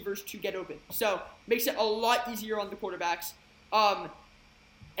the receivers to get open. So, makes it a lot easier on the quarterbacks.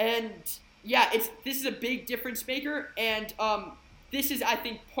 This is a big difference maker, and this is, I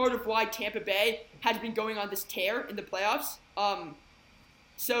think, part of why Tampa Bay has been going on this tear in the playoffs.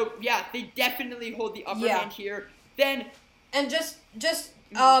 They definitely hold the upper hand here. Then, and just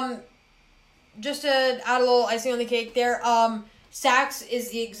to add a little icing on the cake there, sacks is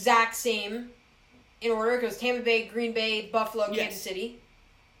the exact same in order. It goes Tampa Bay, Green Bay, Buffalo, Kansas City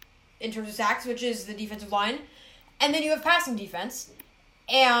in terms of sacks, which is the defensive line. And then you have passing defense.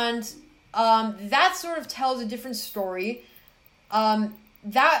 And that sort of tells a different story.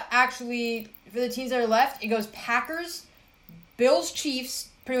 That actually, for the teams that are left, it goes Packers, Bills, Chiefs,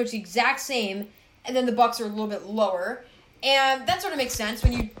 pretty much the exact same, and then the Bucs are a little bit lower. And that sort of makes sense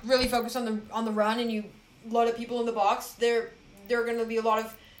when you really focus on the run and you load up people in the box. There are going to be a lot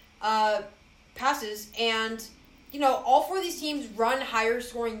of passes, and all four of these teams run higher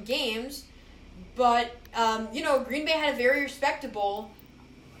scoring games. But Green Bay had a very respectable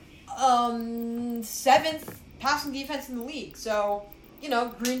 7th passing defense in the league. So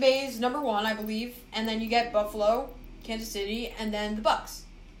Green Bay is number 1, I believe, and then you get Buffalo, Kansas City, and then the Bucs.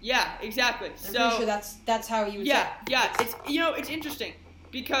 Yeah, exactly. I'm pretty sure that's how you would say. Yeah. It's interesting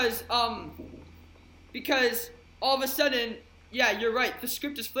because all of a sudden, you're right. The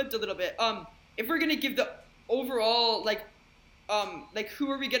script is flipped a little bit. If we're gonna give the overall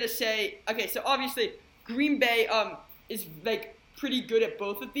who are we gonna say? Okay, so obviously Green Bay is pretty good at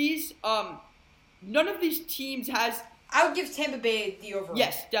both of these. None of these teams has. I would give Tampa Bay the overall.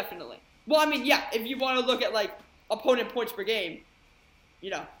 Yes, definitely. Well, I mean, if you want to look at opponent points per game.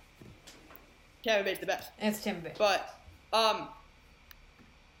 Tampa Bay's the best. And it's Tampa Bay.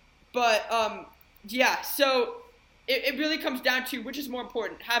 So it really comes down to which is more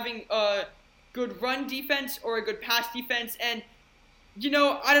important, having a good run defense or a good pass defense. And,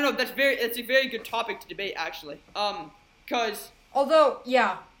 I don't know, that's a very good topic to debate, actually. Although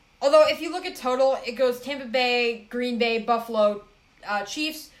if you look at total, it goes Tampa Bay, Green Bay, Buffalo,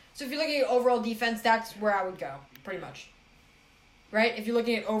 Chiefs. So if you're looking at overall defense, that's where I would go, pretty much. Right? If you're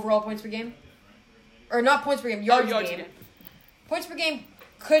looking at overall points per game? Or not points per game, yards per game. Points per game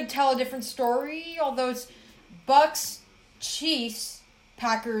could tell a different story, although it's Bucs, Chiefs,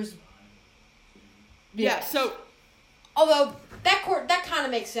 Packers. So... Although, that kind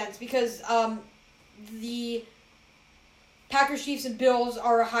of makes sense, because the Packers, Chiefs, and Bills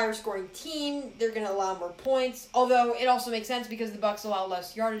are a higher scoring team. They're going to allow more points. Although, it also makes sense because the Bucs allow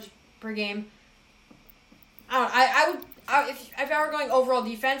less yardage per game. I would... if I were going overall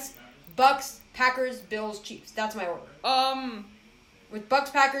defense, Bucs, Packers, Bills, Chiefs. That's my order. With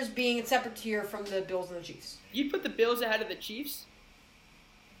Bucs, Packers being a separate tier from the Bills and the Chiefs. You put the Bills ahead of the Chiefs?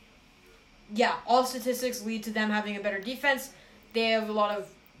 Yeah, all statistics lead to them having a better defense. They have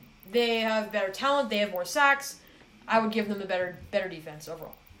better talent. They have more sacks. I would give them a better defense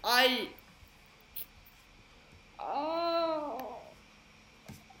overall. I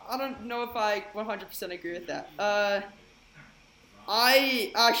don't know if I 100% agree with that.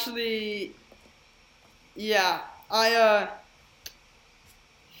 I actually, that's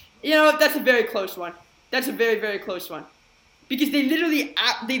a very close one. That's a very, very close one. Because they literally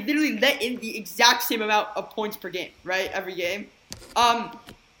let in the exact same amount of points per game, right? Every game.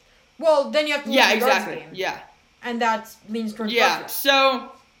 Well, then you have to look at the yards game. Yeah. And that leans towards Buffalo.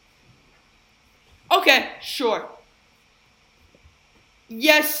 So Okay, sure.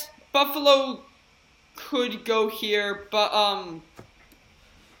 Yes, Buffalo could go here, but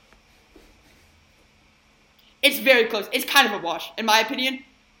it's very close. It's kind of a wash, in my opinion.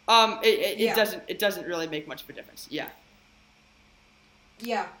 It doesn't really make much of a difference. Yeah.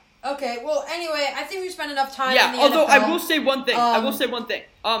 Yeah. Okay. Well, anyway, I think we spent enough time. Yeah. In the Although NFL. I will say one thing.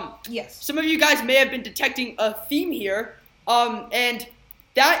 Yes. Some of you guys may have been detecting a theme here. And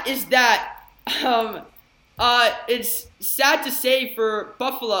that is that. It's sad to say for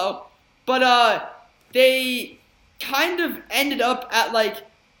Buffalo, but they kind of ended up at like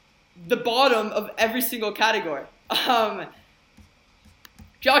the bottom of every single category.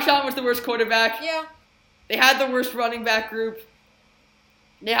 Josh Allen was the worst quarterback. Yeah. They had the worst running back group.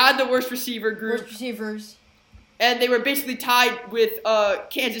 They had the worst receiver group. Worst receivers. And they were basically tied with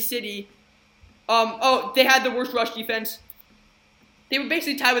Kansas City. They had the worst rush defense. They were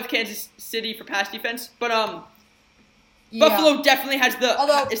basically tied with Kansas City for pass defense. But Buffalo definitely has the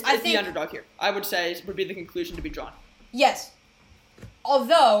underdog here. I would say would be the conclusion to be drawn. Yes.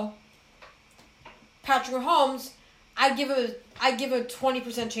 Although Patrick Mahomes, I give a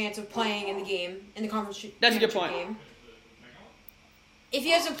 20% chance of playing in the game in the conference. That's a good point. Game. If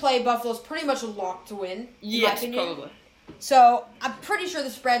he doesn't play, Buffalo's pretty much a lock to win. Yes, probably. So I'm pretty sure the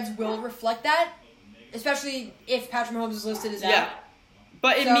spreads will reflect that, especially if Patrick Mahomes is listed as out. Yeah,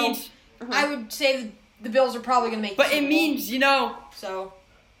 but it means I would say the Bills are probably going to make. But it means So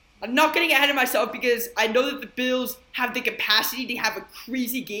I'm not getting ahead of myself because I know that the Bills have the capacity to have a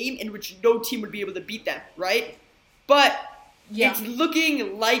crazy game in which no team would be able to beat them, right? But it's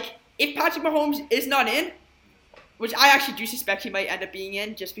looking like if Patrick Mahomes is not in, which I actually do suspect he might end up being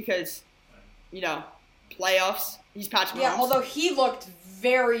in just because, playoffs. He's Patrick Mahomes. Yeah, although he looked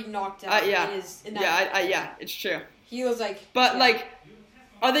very knocked out. It's true. He was like... But,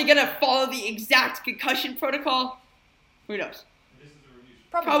 are they going to follow the exact concussion protocol? Who knows?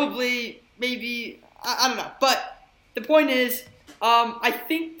 Probably, maybe, I don't know. But the point is, I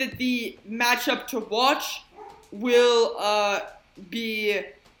think that the matchup to watch will be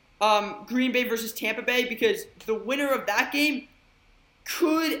Green Bay versus Tampa Bay because the winner of that game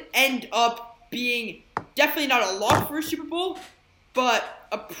could end up being definitely not a lock for a Super Bowl, but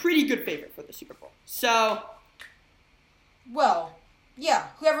a pretty good favorite for the Super Bowl. So, well, yeah,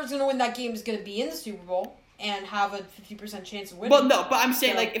 whoever's going to win that game is going to be in the Super Bowl and have a 50% chance of winning. Well, no, but I'm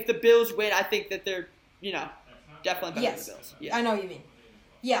saying, if the Bills win, I think that they're, definitely better than the Bills. Yeah. I know what you mean.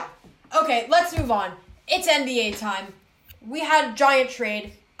 Yeah. Okay, let's move on. It's NBA time. We had a giant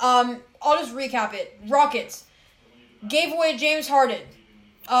trade. I'll just recap it. Rockets gave away James Harden.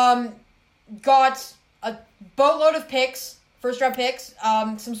 Got a boatload of picks, first-round picks,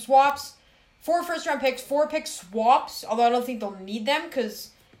 some swaps, 4 first-round picks, 4 pick swaps, although I don't think they'll need them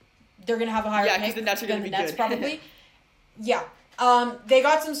because they're going to have a higher pick the Nets are than gonna the be Nets good. probably. Yeah. They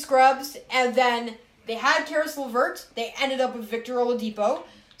got some scrubs, and then they had Karis LeVert. They ended up with Victor Oladipo.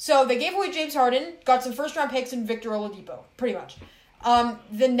 So they gave away James Harden, got some first-round picks and Victor Oladipo, pretty much.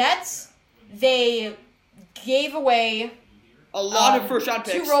 The Nets, they gave away a lot of first-round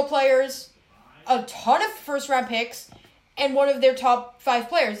picks. 2 role players, a ton of first-round picks, and one of their top 5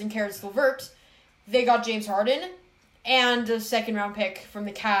 players in Karis LeVert. They got James Harden and a second-round pick from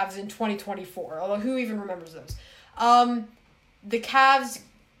the Cavs in 2024, although who even remembers those? The Cavs,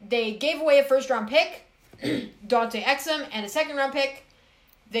 they gave away a first-round pick, Dante Exum, and a second-round pick.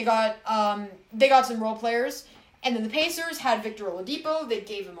 They got some role players. And then the Pacers had Victor Oladipo. They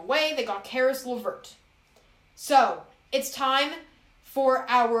gave him away. They got Karis LeVert. So, it's time for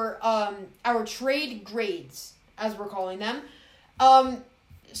our trade grades, as we're calling them.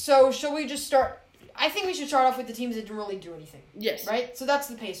 So, shall we just start? I think we should start off with the teams that didn't really do anything. Yes. Right? So, that's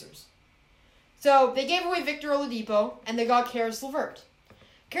the Pacers. So, they gave away Victor Oladipo, and they got Karis LeVert.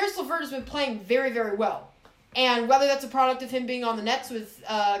 Karis LeVert has been playing very, very well. And whether that's a product of him being on the Nets with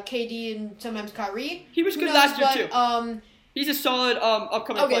KD and sometimes Kyrie. He was good last year, too. He's a solid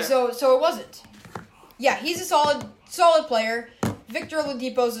upcoming player. Okay, so it wasn't. Yeah, he's a solid player. Victor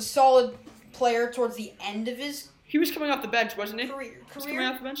Oladipo is a solid player towards the end of his He was coming off the bench, wasn't he? career. He was coming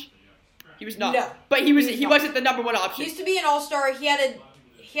off the bench? He was not. No. But he wasn't the number one option. He used to be an all-star. He had an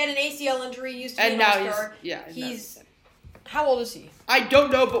ACL injury. He used to be an all-star. How old is he? I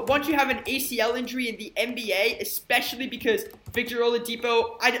don't know, but once you have an ACL injury in the NBA, especially because Victor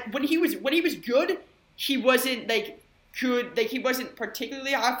Oladipo, when he was good, he wasn't he wasn't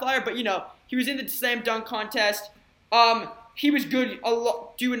particularly a high flyer, but he was in the slam dunk contest. He was good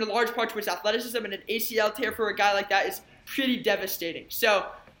due in a large part to his athleticism, and an ACL tear for a guy like that is pretty devastating. So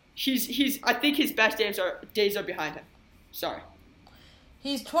I think his best days are behind him. Sorry.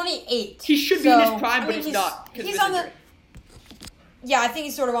 He's 28. He should be in his prime, but he's not. He's on the. Yeah, I think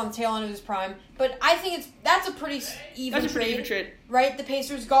he's sort of on the tail end of his prime, but I think that's a pretty even trade. Right? The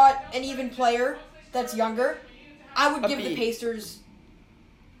Pacers got an even player that's younger. I would give the Pacers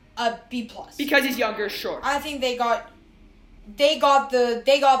a B plus because he's younger. Sure. I think they got the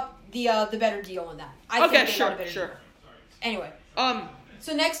better deal on that. I think they got a better deal. Anyway.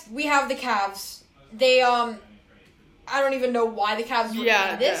 So next we have the Cavs. They I don't even know why the Cavs were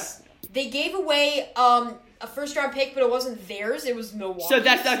doing this. Yeah. They gave away a first round pick, but it wasn't theirs. It was Milwaukee's. So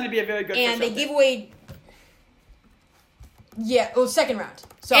that's not going to be a very good. And they gave away. Yeah, it was second round.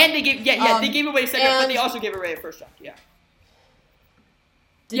 So and they gave they gave away a second, but they also gave away a first round. Yeah.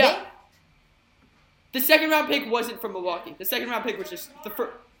 Did they? The second round pick wasn't from Milwaukee. The second round pick was just the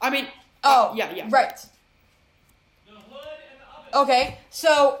first. I mean. Yeah. Right. Okay,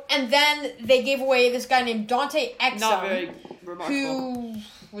 so, and then they gave away this guy named Dante Exum. Not very remarkable. Who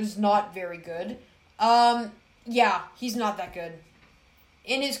was not very good. Yeah, he's not that good.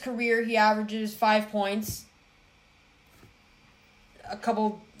 In his career, he averages 5 points, a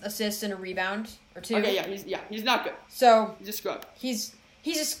couple assists, and a rebound, or 2. Okay, he's not good. So he's a scrub. He's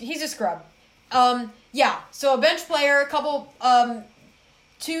a scrub. So a bench player, a couple,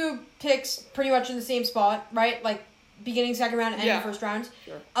 2 picks pretty much in the same spot, right? Like, beginning second round and the first round.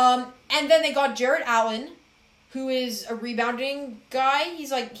 Sure. And then they got Jared Allen, who is a rebounding guy. He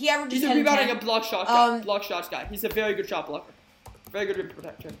averages 10 He's a rebounding block shots guy. He's a very good shot blocker. Very good rim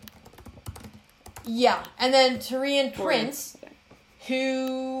protector. Yeah. And then Taurean Prince,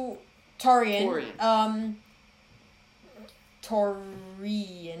 who Taurean,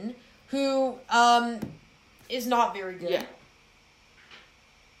 who is not very good. Yeah.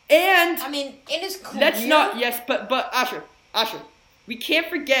 And I mean, in his career, but Asher, we can't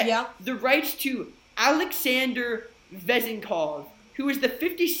forget the rights to Alexander Vezinkov, who was the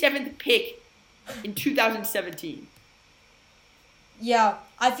 57th pick in 2017. Yeah,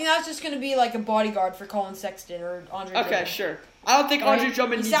 I think that's just going to be like a bodyguard for Colin Sexton or Andre Drummond. Okay, sure. I don't think Andre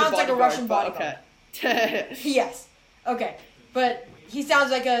Drummond needs a bodyguard. He sounds like a Russian bodyguard. Okay. Yes. Okay. But he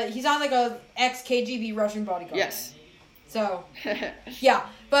sounds like a ex-KGB Russian bodyguard. Yes. So, yeah.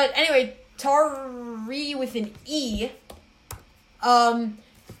 But anyway, Tari with an E.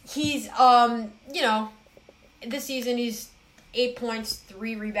 He's this season he's 8 points,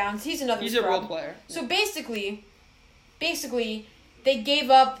 3 rebounds. He's another He's scrub. a role player. So basically they gave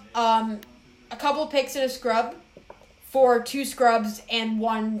up a couple picks and a scrub for 2 scrubs and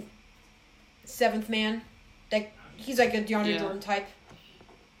 1 7th man. Like he's like a DeAndre Jordan type.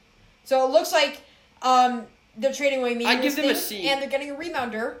 So it looks like they're trading away me. I give them a C. And they're getting a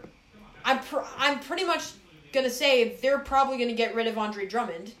rebounder. I'm pretty much gonna say they're probably gonna get rid of Andre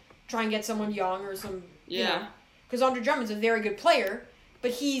Drummond, try and get someone young or some, because Andre Drummond's a very good player,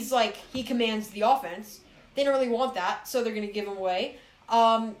 but he commands the offense. They don't really want that, so they're gonna give him away.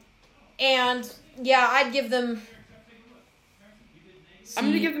 I'd give them. I'm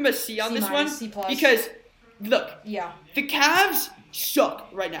gonna give them a C on this one C+. Because look, the Cavs suck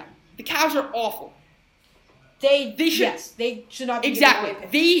right now. The Cavs are awful. They should not be exactly.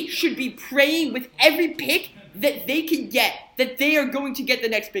 They should be praying with every pick that they can get that they are going to get the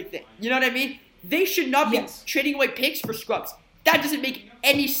next big thing. You know what I mean? They should not be trading away picks for scrubs. That doesn't make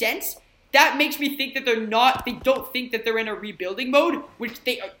any sense. That makes me think that they don't think that they're in a rebuilding mode, which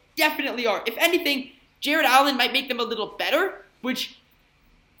they definitely are. If anything, Jared Allen might make them a little better, which,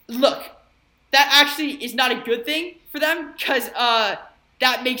 look, that actually is not a good thing for them because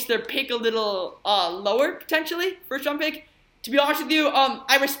that makes their pick a little lower, potentially, first round pick. To be honest with you,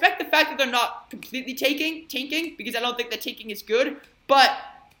 I respect the fact that they're not completely tanking, because I don't think that tanking is good. But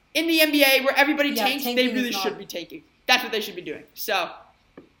in the NBA, where everybody tanks, they really should be tanking. That's what they should be doing. So,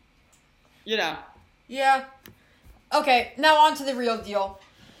 Yeah. Okay, now on to the real deal.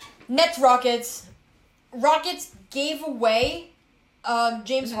 Nets Rockets. Rockets gave away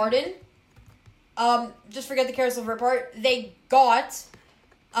James Harden. Just forget the Carousel Levert part. They got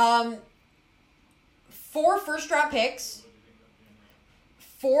 4 first-round picks,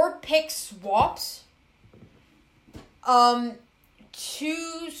 4 pick swaps,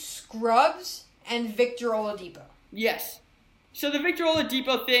 2 scrubs, and Victor Oladipo. Yes. So the Victor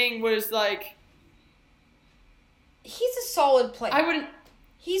Oladipo thing was like... He's a solid player. I wouldn't...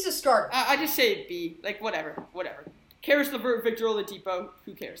 He's a starter. I just say B. Like, whatever. Karis LeVert, Victor Oladipo,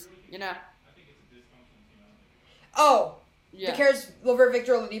 who cares? Oh. Yeah. The Karis LeVert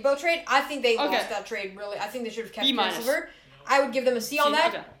Victor Oladipo trade, I think they lost that trade, really. I think they should have kept Karis LeVert. I would give them a C on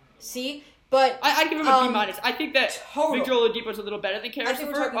that. Okay. C. But I'd give them a B-. I think that Victor Oladipo's a little better than Karis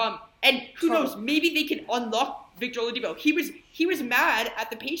LeVert. And who knows, maybe they can unlock Victor Oladipo. He was mad at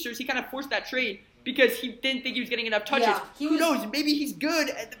the Pacers. He kind of forced that trade because he didn't think he was getting enough touches. Yeah, Who knows? Maybe he's good,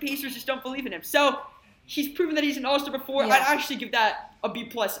 and the Pacers just don't believe in him. So he's proven that he's an all-star before. Yeah. I'd actually give that a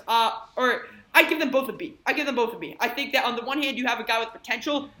B+. Or I'd give them both a B. I think that on the one hand, you have a guy with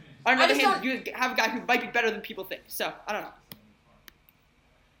potential. On the other hand, you have a guy who might be better than people think. So, I don't know.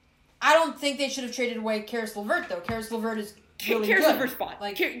 I don't think they should have traded away Karis LeVert, though. Karis LeVert is really Karis good. LeVert's fine.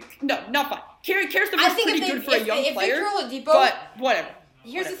 Like, no, not fine. Karis LeVert's pretty good for a young player. Victor Oladipo, but whatever.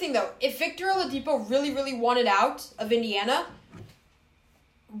 Here's the thing, though. If Victor Oladipo really, really wanted out of Indiana,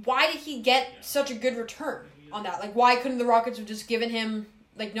 why did he get such a good return on that? Like, why couldn't the Rockets have just given him,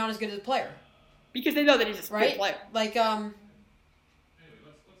 like, not as good as a player? Because they know that he's a good player. Like,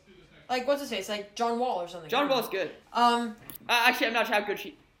 what's his face? Like, John Wall or something. John Wall's good. Actually, I'm not sure how good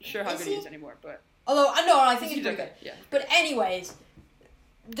he is anymore, but... Although, I think he's pretty good. Yeah. But anyways,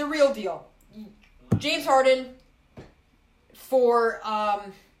 the real deal. James Harden for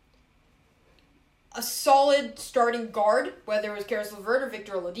a solid starting guard, whether it was Karis LeVert or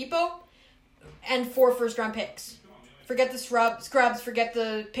Victor Oladipo, and 4 first-round picks. Forget the scrubs, forget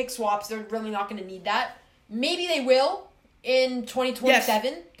the pick swaps. They're really not going to need that. Maybe they will in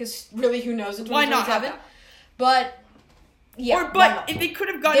 2027, because really, who knows in 2027? But... yeah, but if they could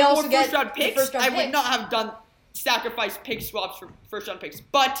have gotten more first-round picks, I would not have done sacrifice pick swaps for first-round picks.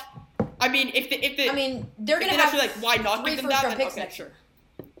 But I mean, they're going to have like, why not give them that? First-round picks next year.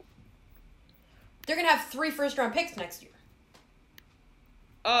 They're going to have 3 first-round picks next year.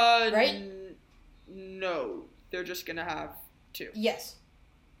 Right? No, they're just going to have 2. Yes.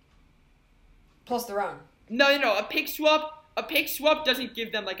 Plus their own. No. A pick swap doesn't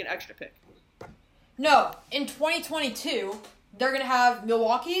give them like an extra pick. No, in 2022, they're going to have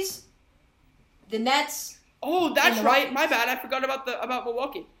Milwaukee's, the Nets. Oh, that's right. My bad. I forgot about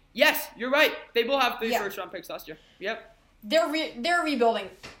Milwaukee. Yes, you're right. They will have 3 first-round picks last year. Yep. They're rebuilding.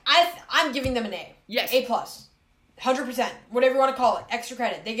 I'm giving them an A. Yes. A+. 100%. Whatever you want to call it. Extra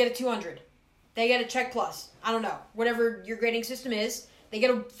credit. They get a 200. They get a check plus. I don't know. Whatever your grading system is, they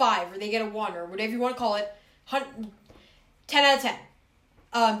get a 5 or they get a 1 or whatever you want to call it. 10 out of 10.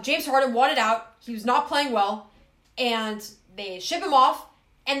 James Harden wanted out. He was not playing well, and they ship him off,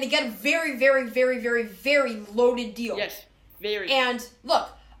 and they get a very, very, very, very, very loaded deal. Yes, very. And look,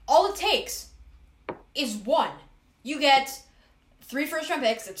 all it takes is 1. You get 3 first-round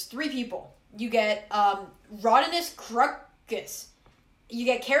picks. That's 3 people. You get Rodimus Krukus. You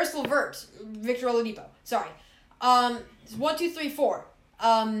get Karis LeVert, Victor Oladipo. Sorry. 1, 2, 3, 4.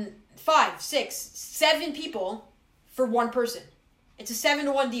 5, 6, 7 people for 1 person. It's a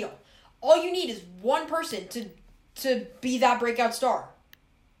 7-to-1 deal. All you need is 1 person to be that breakout star.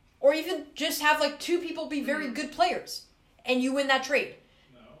 Or even just have, 2 people be very good players. And you win that trade.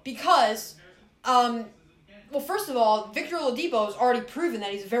 Because, first of all, Victor Oladipo has already proven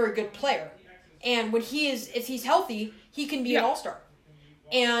that he's a very good player. And if he's healthy, he can be an all-star.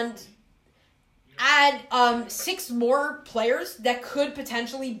 And add 6 more players that could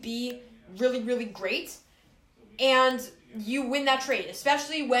potentially be really, really great. And you win that trade,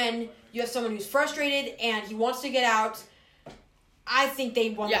 especially when you have someone who's frustrated and he wants to get out. I think they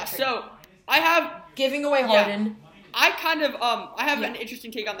won that trade. So I have giving away Harden. I kind of I have an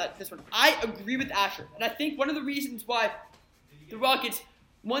interesting take on this one. I agree with Asher, and I think one of the reasons why the Rockets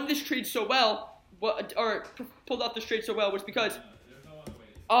won this trade so well, or pulled off this trade so well, was because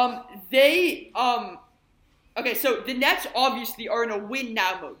okay, so the Nets obviously are in a win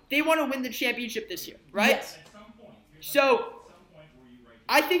now mode. They want to win the championship this year, right? Yes. So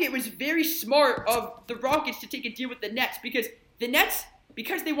I think it was very smart of the Rockets to take a deal with the Nets, because the Nets,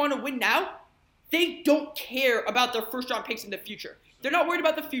 because they want to win now, they don't care about their first-round picks in the future. They're not worried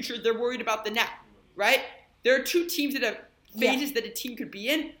about the future. They're worried about the now, right? There are 2 teams that have phases that a team could be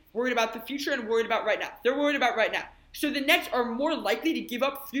in, worried about the future and worried about right now. They're worried about right now. So the Nets are more likely to give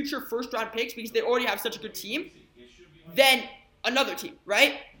up future first-round picks because they already have such a good team than another team,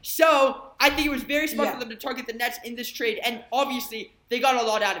 right? So I think it was very smart for them to target the Nets in this trade, and obviously they got a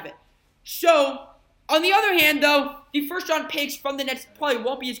lot out of it. So on the other hand, though, the first-round picks from the Nets probably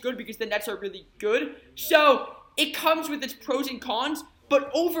won't be as good because the Nets are really good. So it comes with its pros and cons,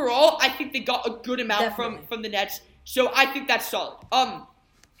 but overall, I think they got a good amount from the Nets. So I think that's solid.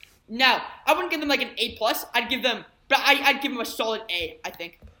 Now I wouldn't give them like an A+. I'd give them a solid A. I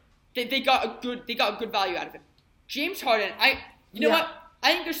think they got a good value out of him. James Harden, you know what?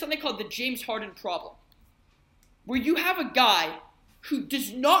 I think there's something called the James Harden problem, where you have a guy who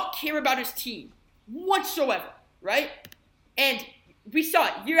does not care about his team whatsoever, right? And we saw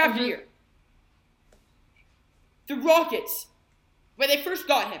it year after year. The Rockets, when they first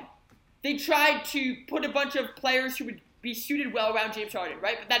got him, they tried to put a bunch of players who would be suited well around James Harden,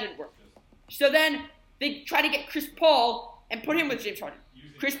 right? But that didn't work. So then they tried to get Chris Paul and put him with James Harden.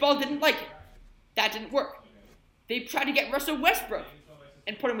 Chris Paul didn't like it. That didn't work. They tried to get Russell Westbrook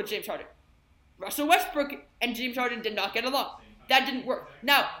and put him with James Harden. Russell Westbrook and James Harden did not get along. That didn't work.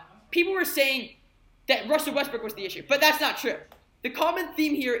 Now, people were saying that Russell Westbrook was the issue, but that's not true. The common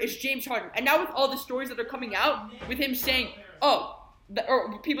theme here is James Harden. And now with all the stories that are coming out, with him saying, or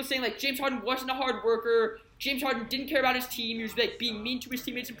people saying like James Harden wasn't a hard worker, James Harden didn't care about his team, he was like being mean to his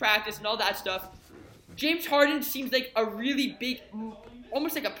teammates in practice and all that stuff. James Harden seems like a really big,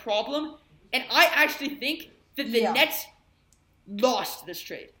 almost like a problem. And I actually think that the Nets lost this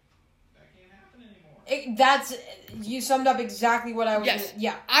trade. You summed up exactly what I was. Yes.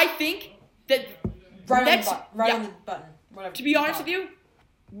 Yeah. I think that Nets, on the button. Whatever. To be honest with you,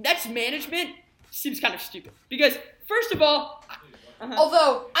 Nets management seems kind of stupid because first of all,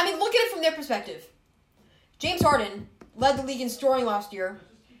 although I mean, look at it from their perspective. James Harden led the league in scoring last year.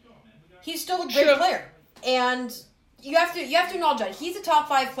 He's still a great player, and you have to acknowledge that he's a top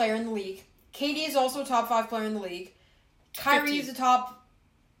 5 player in the league. KD is also a top 5 player in the league. Kyrie is a top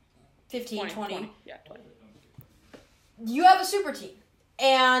 15, 20. Yeah, 20. You have a super team.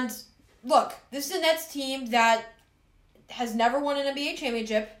 And look, this is a Nets team that has never won an NBA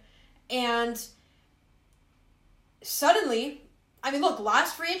championship. And suddenly, I mean, look,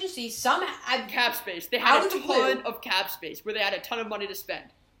 last free agency, cap space. They had a ton of cap space where they had a ton of money to spend.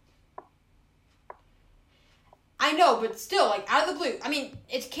 I know, but still, like, out of the blue. I mean,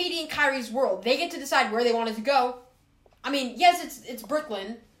 it's KD and Kyrie's world. They get to decide where they wanted to go. I mean, yes, it's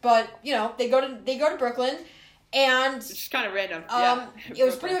Brooklyn, but you know they go to Brooklyn, and it's just kind of random. It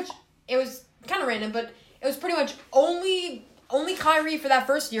was kind of random, but it was pretty much only Kyrie for that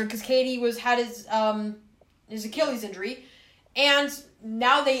first year because KD had his Achilles injury, and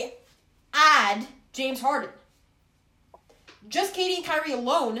now they add James Harden. Just KD and Kyrie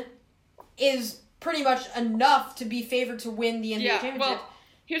alone is pretty much enough to be favored to win the NBA championship. Well,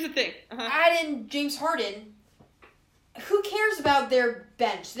 here's the thing. Add in James Harden. Who cares about their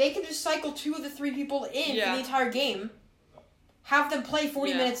bench? They can just cycle 2 of the 3 people in for the entire game. Have them play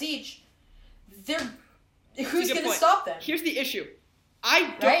 40 minutes each. Who's going to stop them? Here's the issue.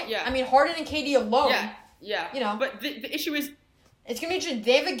 I mean, Harden and KD alone. Yeah. You know. But the issue is, it's going to be interesting.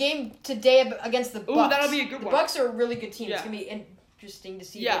 They have a game today against the Bucks. Ooh, that'll be a good one. The Bucks are a really good team. Yeah. It's going to be interesting to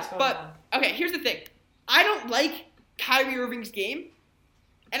see what's going on. Okay, here's the thing. I don't like Kyrie Irving's game,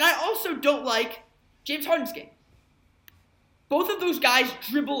 and I also don't like James Harden's game. Both of those guys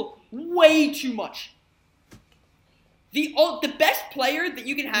dribble way too much. The best player that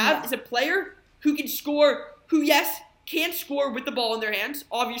you can have is a player who can score, can score with the ball in their hands.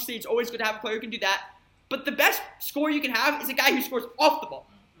 Obviously, it's always good to have a player who can do that. But the best scorer you can have is a guy who scores off the ball.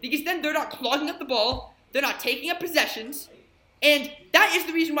 Because then they're not clogging up the ball, they're not taking up possessions, and that is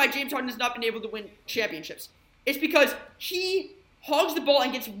the reason why James Harden has not been able to win championships. It's because he hogs the ball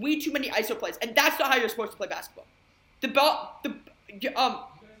and gets way too many ISO plays, and that's not how you're supposed to play basketball.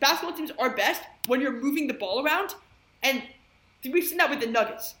 Basketball teams are best when you're moving the ball around, and we've seen that with the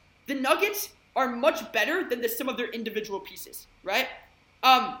Nuggets. The Nuggets are much better than the sum of their individual pieces, right?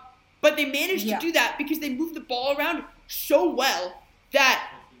 But they managed to do that because they move the ball around so well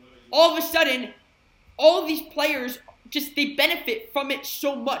that all of a sudden, all of these players they benefit from it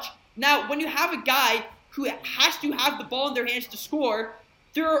so much. Now, when you have a guy who has to have the ball in their hands to score,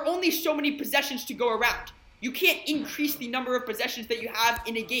 there are only so many possessions to go around. You can't increase the number of possessions that you have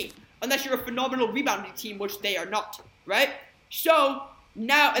in a game unless you're a phenomenal rebounding team, which they are not, right? So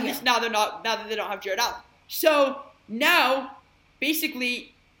now, now that they don't have Jared Allen. So now,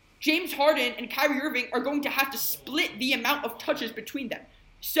 basically, James Harden and Kyrie Irving are going to have to split the amount of touches between them.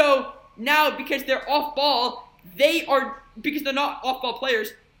 So now, because they're off ball, because they're not off ball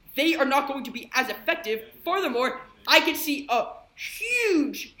players, they are not going to be as effective. Furthermore, I could see a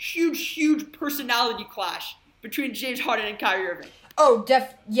huge personality clash between James Harden and Kyrie Irving. Oh,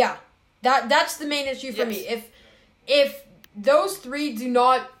 that's the main issue for me. If those 3 do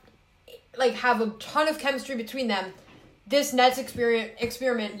not have a ton of chemistry between them, this Nets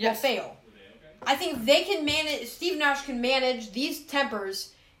experiment will fail. I think they can manage. Steve Nash can manage these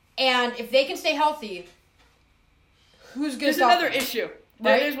tempers, and if they can stay healthy, who's going to stop them? There's another issue.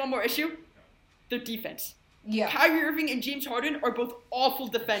 There's one more issue. Their defense. Yeah. Kyrie Irving and James Harden are both awful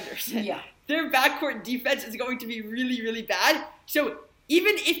defenders. Yeah. Their backcourt defense is going to be really, really bad. So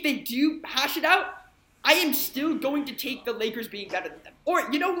even if they do hash it out, I am still going to take the Lakers being better than them.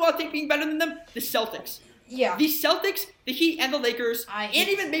 Or you know who I'll take being better than them? The Celtics. Yeah. The Celtics, the Heat, and the Lakers, and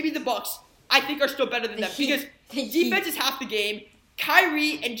even maybe the Bucks, I think are still better than them. Because defense is half the game.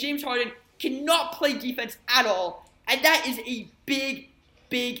 Kyrie and James Harden cannot play defense at all, and that is a big,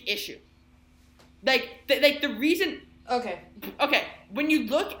 big issue. The reason. Okay. Okay, when you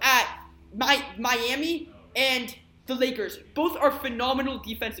look at Miami and the Lakers, both are phenomenal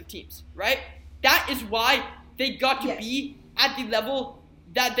defensive teams, right? That is why they got to be at the level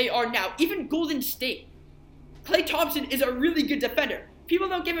that they are now. Even Golden State. Klay Thompson is a really good defender. People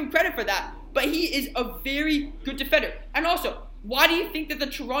don't give him credit for that, but he is a very good defender. And also, why do you think that the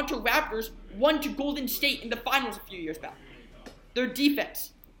Toronto Raptors won to Golden State in the finals a few years back? Their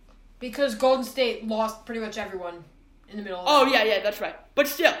defense. Because Golden State lost pretty much everyone in the middle of Oh, yeah, that's right. But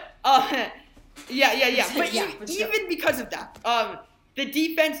still, yeah. But, but still. Even because of that, the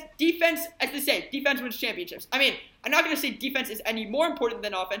defense, as they say, defense wins championships. I mean, I'm not going to say defense is any more important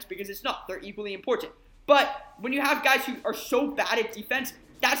than offense because it's not. They're equally important. But when you have guys who are so bad at defense,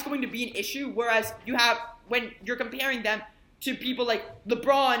 that's going to be an issue. Whereas when you're comparing them to people like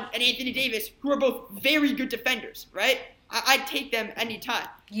LeBron and Anthony Davis, who are both very good defenders, right? I'd take them anytime.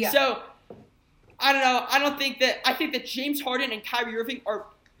 Yeah. So, I don't know. I think that James Harden and Kyrie Irving are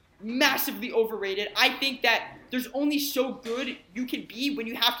massively overrated. I think that there's only so good you can be when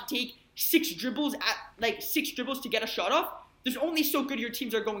you have to take six dribbles to get a shot off. There's only so good your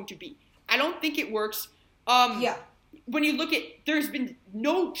teams are going to be. I don't think it works. When you look at, there's been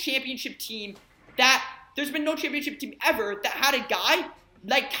no championship team ever that had a guy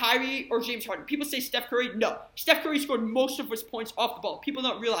like Kyrie or James Harden. People say Steph Curry. No. Steph Curry scored most of his points off the ball. People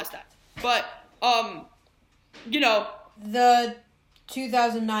don't realize that. But, the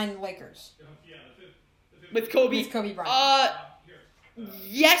 2009 Lakers. With Kobe. With Kobe Bryant.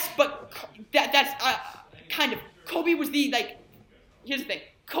 Yes, but that's kind of. Kobe was here's the thing.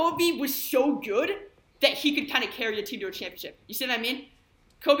 Kobe was so good that he could kind of carry a team to a championship. You see what I mean?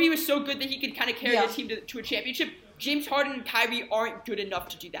 Kobe was so good that he could kind of carry a team to a championship. James Harden and Kyrie aren't good enough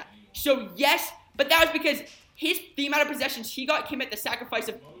to do that. So, yes, but that was because the amount of possessions he got came at the sacrifice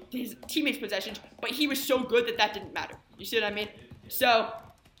of his teammates' possessions, but he was so good that didn't matter. You see what I mean? So,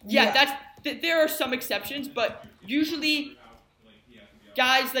 there are some exceptions, but usually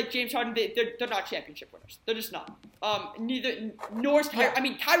guys like James Harden, they're not championship winners. They're just not. Nor is Kyrie. I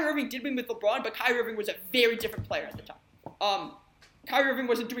mean, Kyrie Irving did win with LeBron, but Kyrie Irving was a very different player at the time. Kyrie Irving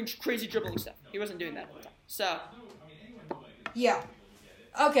wasn't doing crazy dribbling stuff. He wasn't doing that at the time. So. Yeah.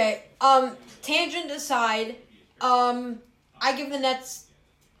 Okay. Tangent aside, I give the Nets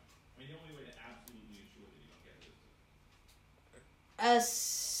a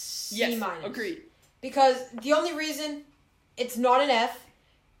C minus. Agreed. Because the only reason it's not an F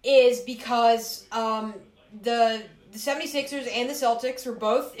is because the 76ers and the Celtics were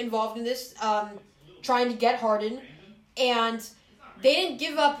both involved in this, trying to get Harden, and they didn't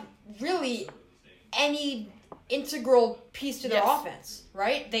give up really any integral piece to their offense,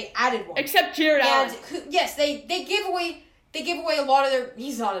 right? They added one. Except Jared Allen. Yes, they gave away a lot of their.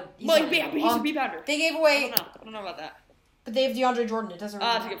 He's a rebounder. They gave away. I don't know about that. But they have DeAndre Jordan. It doesn't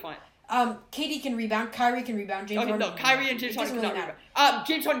really matter. That's a good point. KD can rebound. Kyrie can rebound. James Harden. No, Kyrie and James Harden cannot rebound.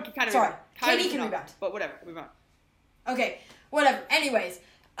 James Harden can kind of rebound. KD can rebound. But whatever, move on. Okay, whatever. Anyways,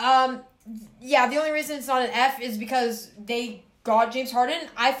 the only reason it's not an F is because they got James Harden.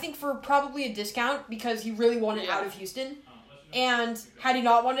 I think for probably a discount because he really wanted out of Houston, and had he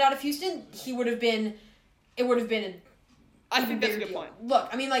not wanted out of Houston, it would have been. I think that's a good point. Look,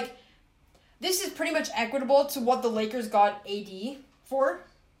 I mean, this is pretty much equitable to what the Lakers got AD for,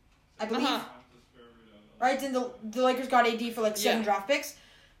 I believe. Right? Then the Lakers got AD for 7 draft picks.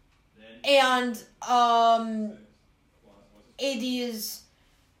 And AD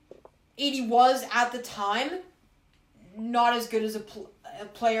was at the time not as good as a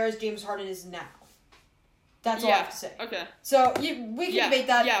player as James Harden is now. That's all I have to say. Okay. So we can debate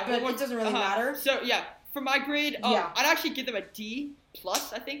that, but it doesn't really matter. So for my grade, I'd actually give them a D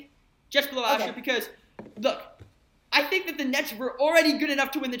plus. I think just below Asher because look, I think that the Nets were already good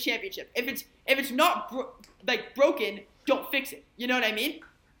enough to win the championship. If it's not broken, don't fix it. You know what I mean?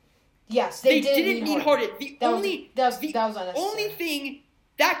 Yes, they didn't need Harden. The was only thing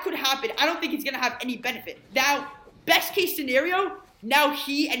that could happen, I don't think it's going to have any benefit. Now, best case scenario, now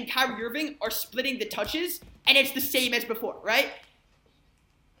he and Kyrie Irving are splitting the touches, and it's the same as before, right?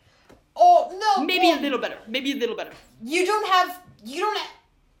 Oh, no. Maybe a little better. You don't have,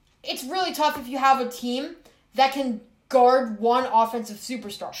 it's really tough if you have a team that can guard one offensive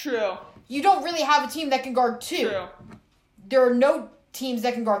superstar. True. You don't really have a team that can guard 2. True. There are no teams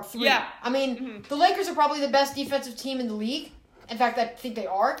that can guard 3. Yeah. I mean, the Lakers are probably the best defensive team in the league. In fact, I think they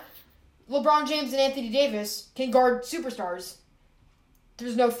are. LeBron James and Anthony Davis can guard superstars.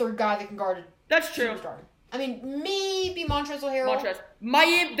 There's no third guy that can guard a That's true. superstar. I mean, maybe Montrezl Harrell.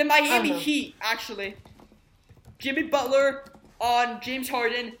 The Miami know. Heat, actually. Jimmy Butler on James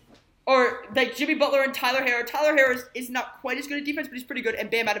Harden, or like Jimmy Butler and Tyler Herro. Tyler Herro is not quite as good at defense, but he's pretty good. And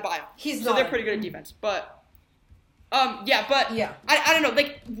Bam Adebayo. So they're pretty good at defense. But, yeah. I don't know.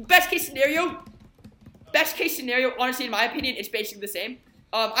 Like, best case scenario, honestly, in my opinion, it's basically the same.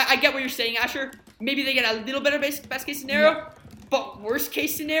 I get what you're saying, Asher. Maybe they get a little better best case scenario, but worst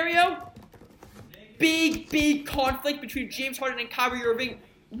case scenario, big conflict between James Harden and Kyrie Irving.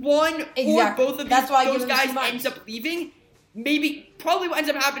 One or both of those guys ends up leaving. Probably what ends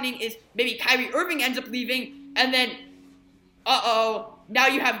up happening is maybe Kyrie Irving ends up leaving, and then, now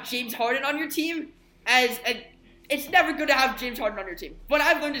you have James Harden on your team. It's never good to have James Harden on your team. What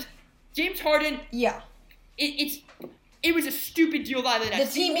I've learned is James Harden. Yeah. It was a stupid deal by the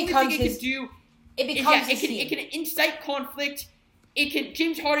Nets. The team becomes his team. It can incite conflict.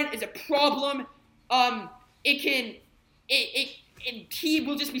 James Harden is a problem. He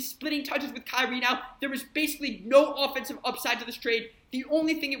will just be splitting touches with Kyrie now. There is basically no offensive upside to this trade. The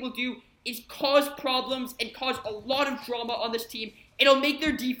only thing it will do is cause problems and cause a lot of drama on this team. It'll make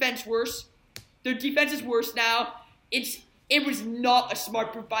their defense worse. Their defense is worse now. It was not a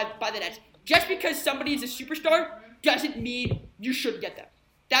smart move by the Nets. Just because somebody is a superstar doesn't mean you should get them.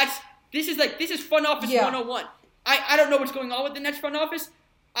 This is front office 101. I don't know what's going on with the Nets front office.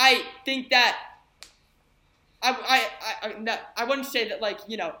 I think that I wouldn't say that, like,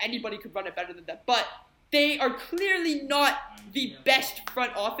 you know, anybody could run it better than them, but they are clearly not the best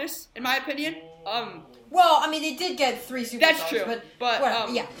front office, in my opinion. Well, I mean, they did get 3 superstars. That's true, but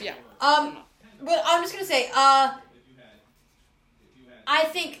yeah. But I'm just gonna say, I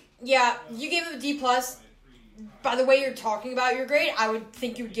think, you gave him a D+. By the way you're talking about your grade, I would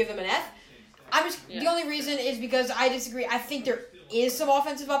think you would give him an F. The only reason is because I disagree. I think there is some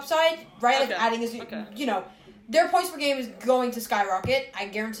offensive upside, right? Okay. Like adding this, you know, their points per game is going to skyrocket. I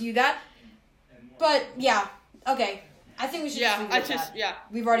guarantee you that. But okay. I think we should just leave it at that.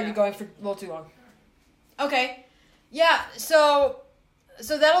 We've already been going for a little too long. Okay. Yeah, so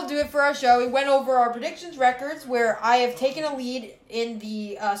that'll do it for our show. We went over our predictions records, where I have taken a lead in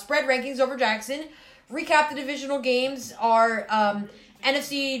the spread rankings over Jackson. Recap the divisional games, our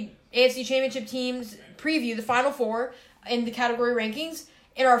NFC, AFC championship teams, preview the Final Four in the category rankings.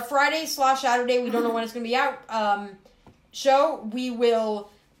 In our Friday/Saturday, we don't know when it's going to be out, show, we will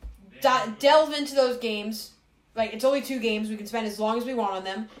delve into those games. Like, it's only 2 games. We can spend as long as we want on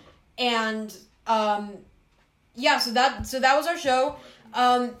them. And, so that was our show.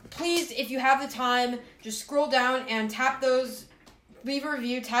 Please, if you have the time, just scroll down and tap those, leave a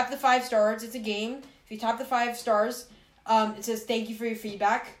review, tap the 5 stars. It's a game. If you tap the 5 stars, it says thank you for your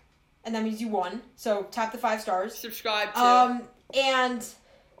feedback, and that means you won. So tap the 5 stars. Subscribe too. And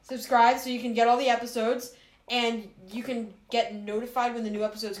subscribe so you can get all the episodes, and you can get notified when the new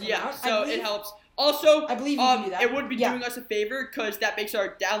episodes come out. Yeah, so it helps. Also, I believe you can do that. It would be doing us a favor, because that makes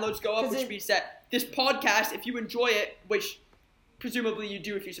our downloads go up, which means that this podcast, if you enjoy it, which presumably you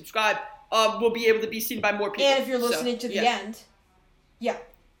do if you subscribe, will be able to be seen by more people. And if you're listening to the end. Yeah.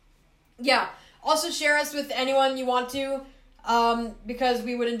 Also, share us with anyone you want to, because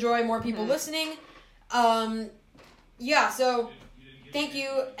we would enjoy more people listening. So thank you,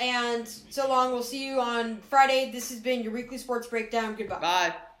 and so long. We'll see you on Friday. This has been your weekly sports breakdown. Goodbye.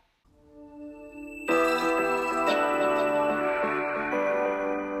 Bye.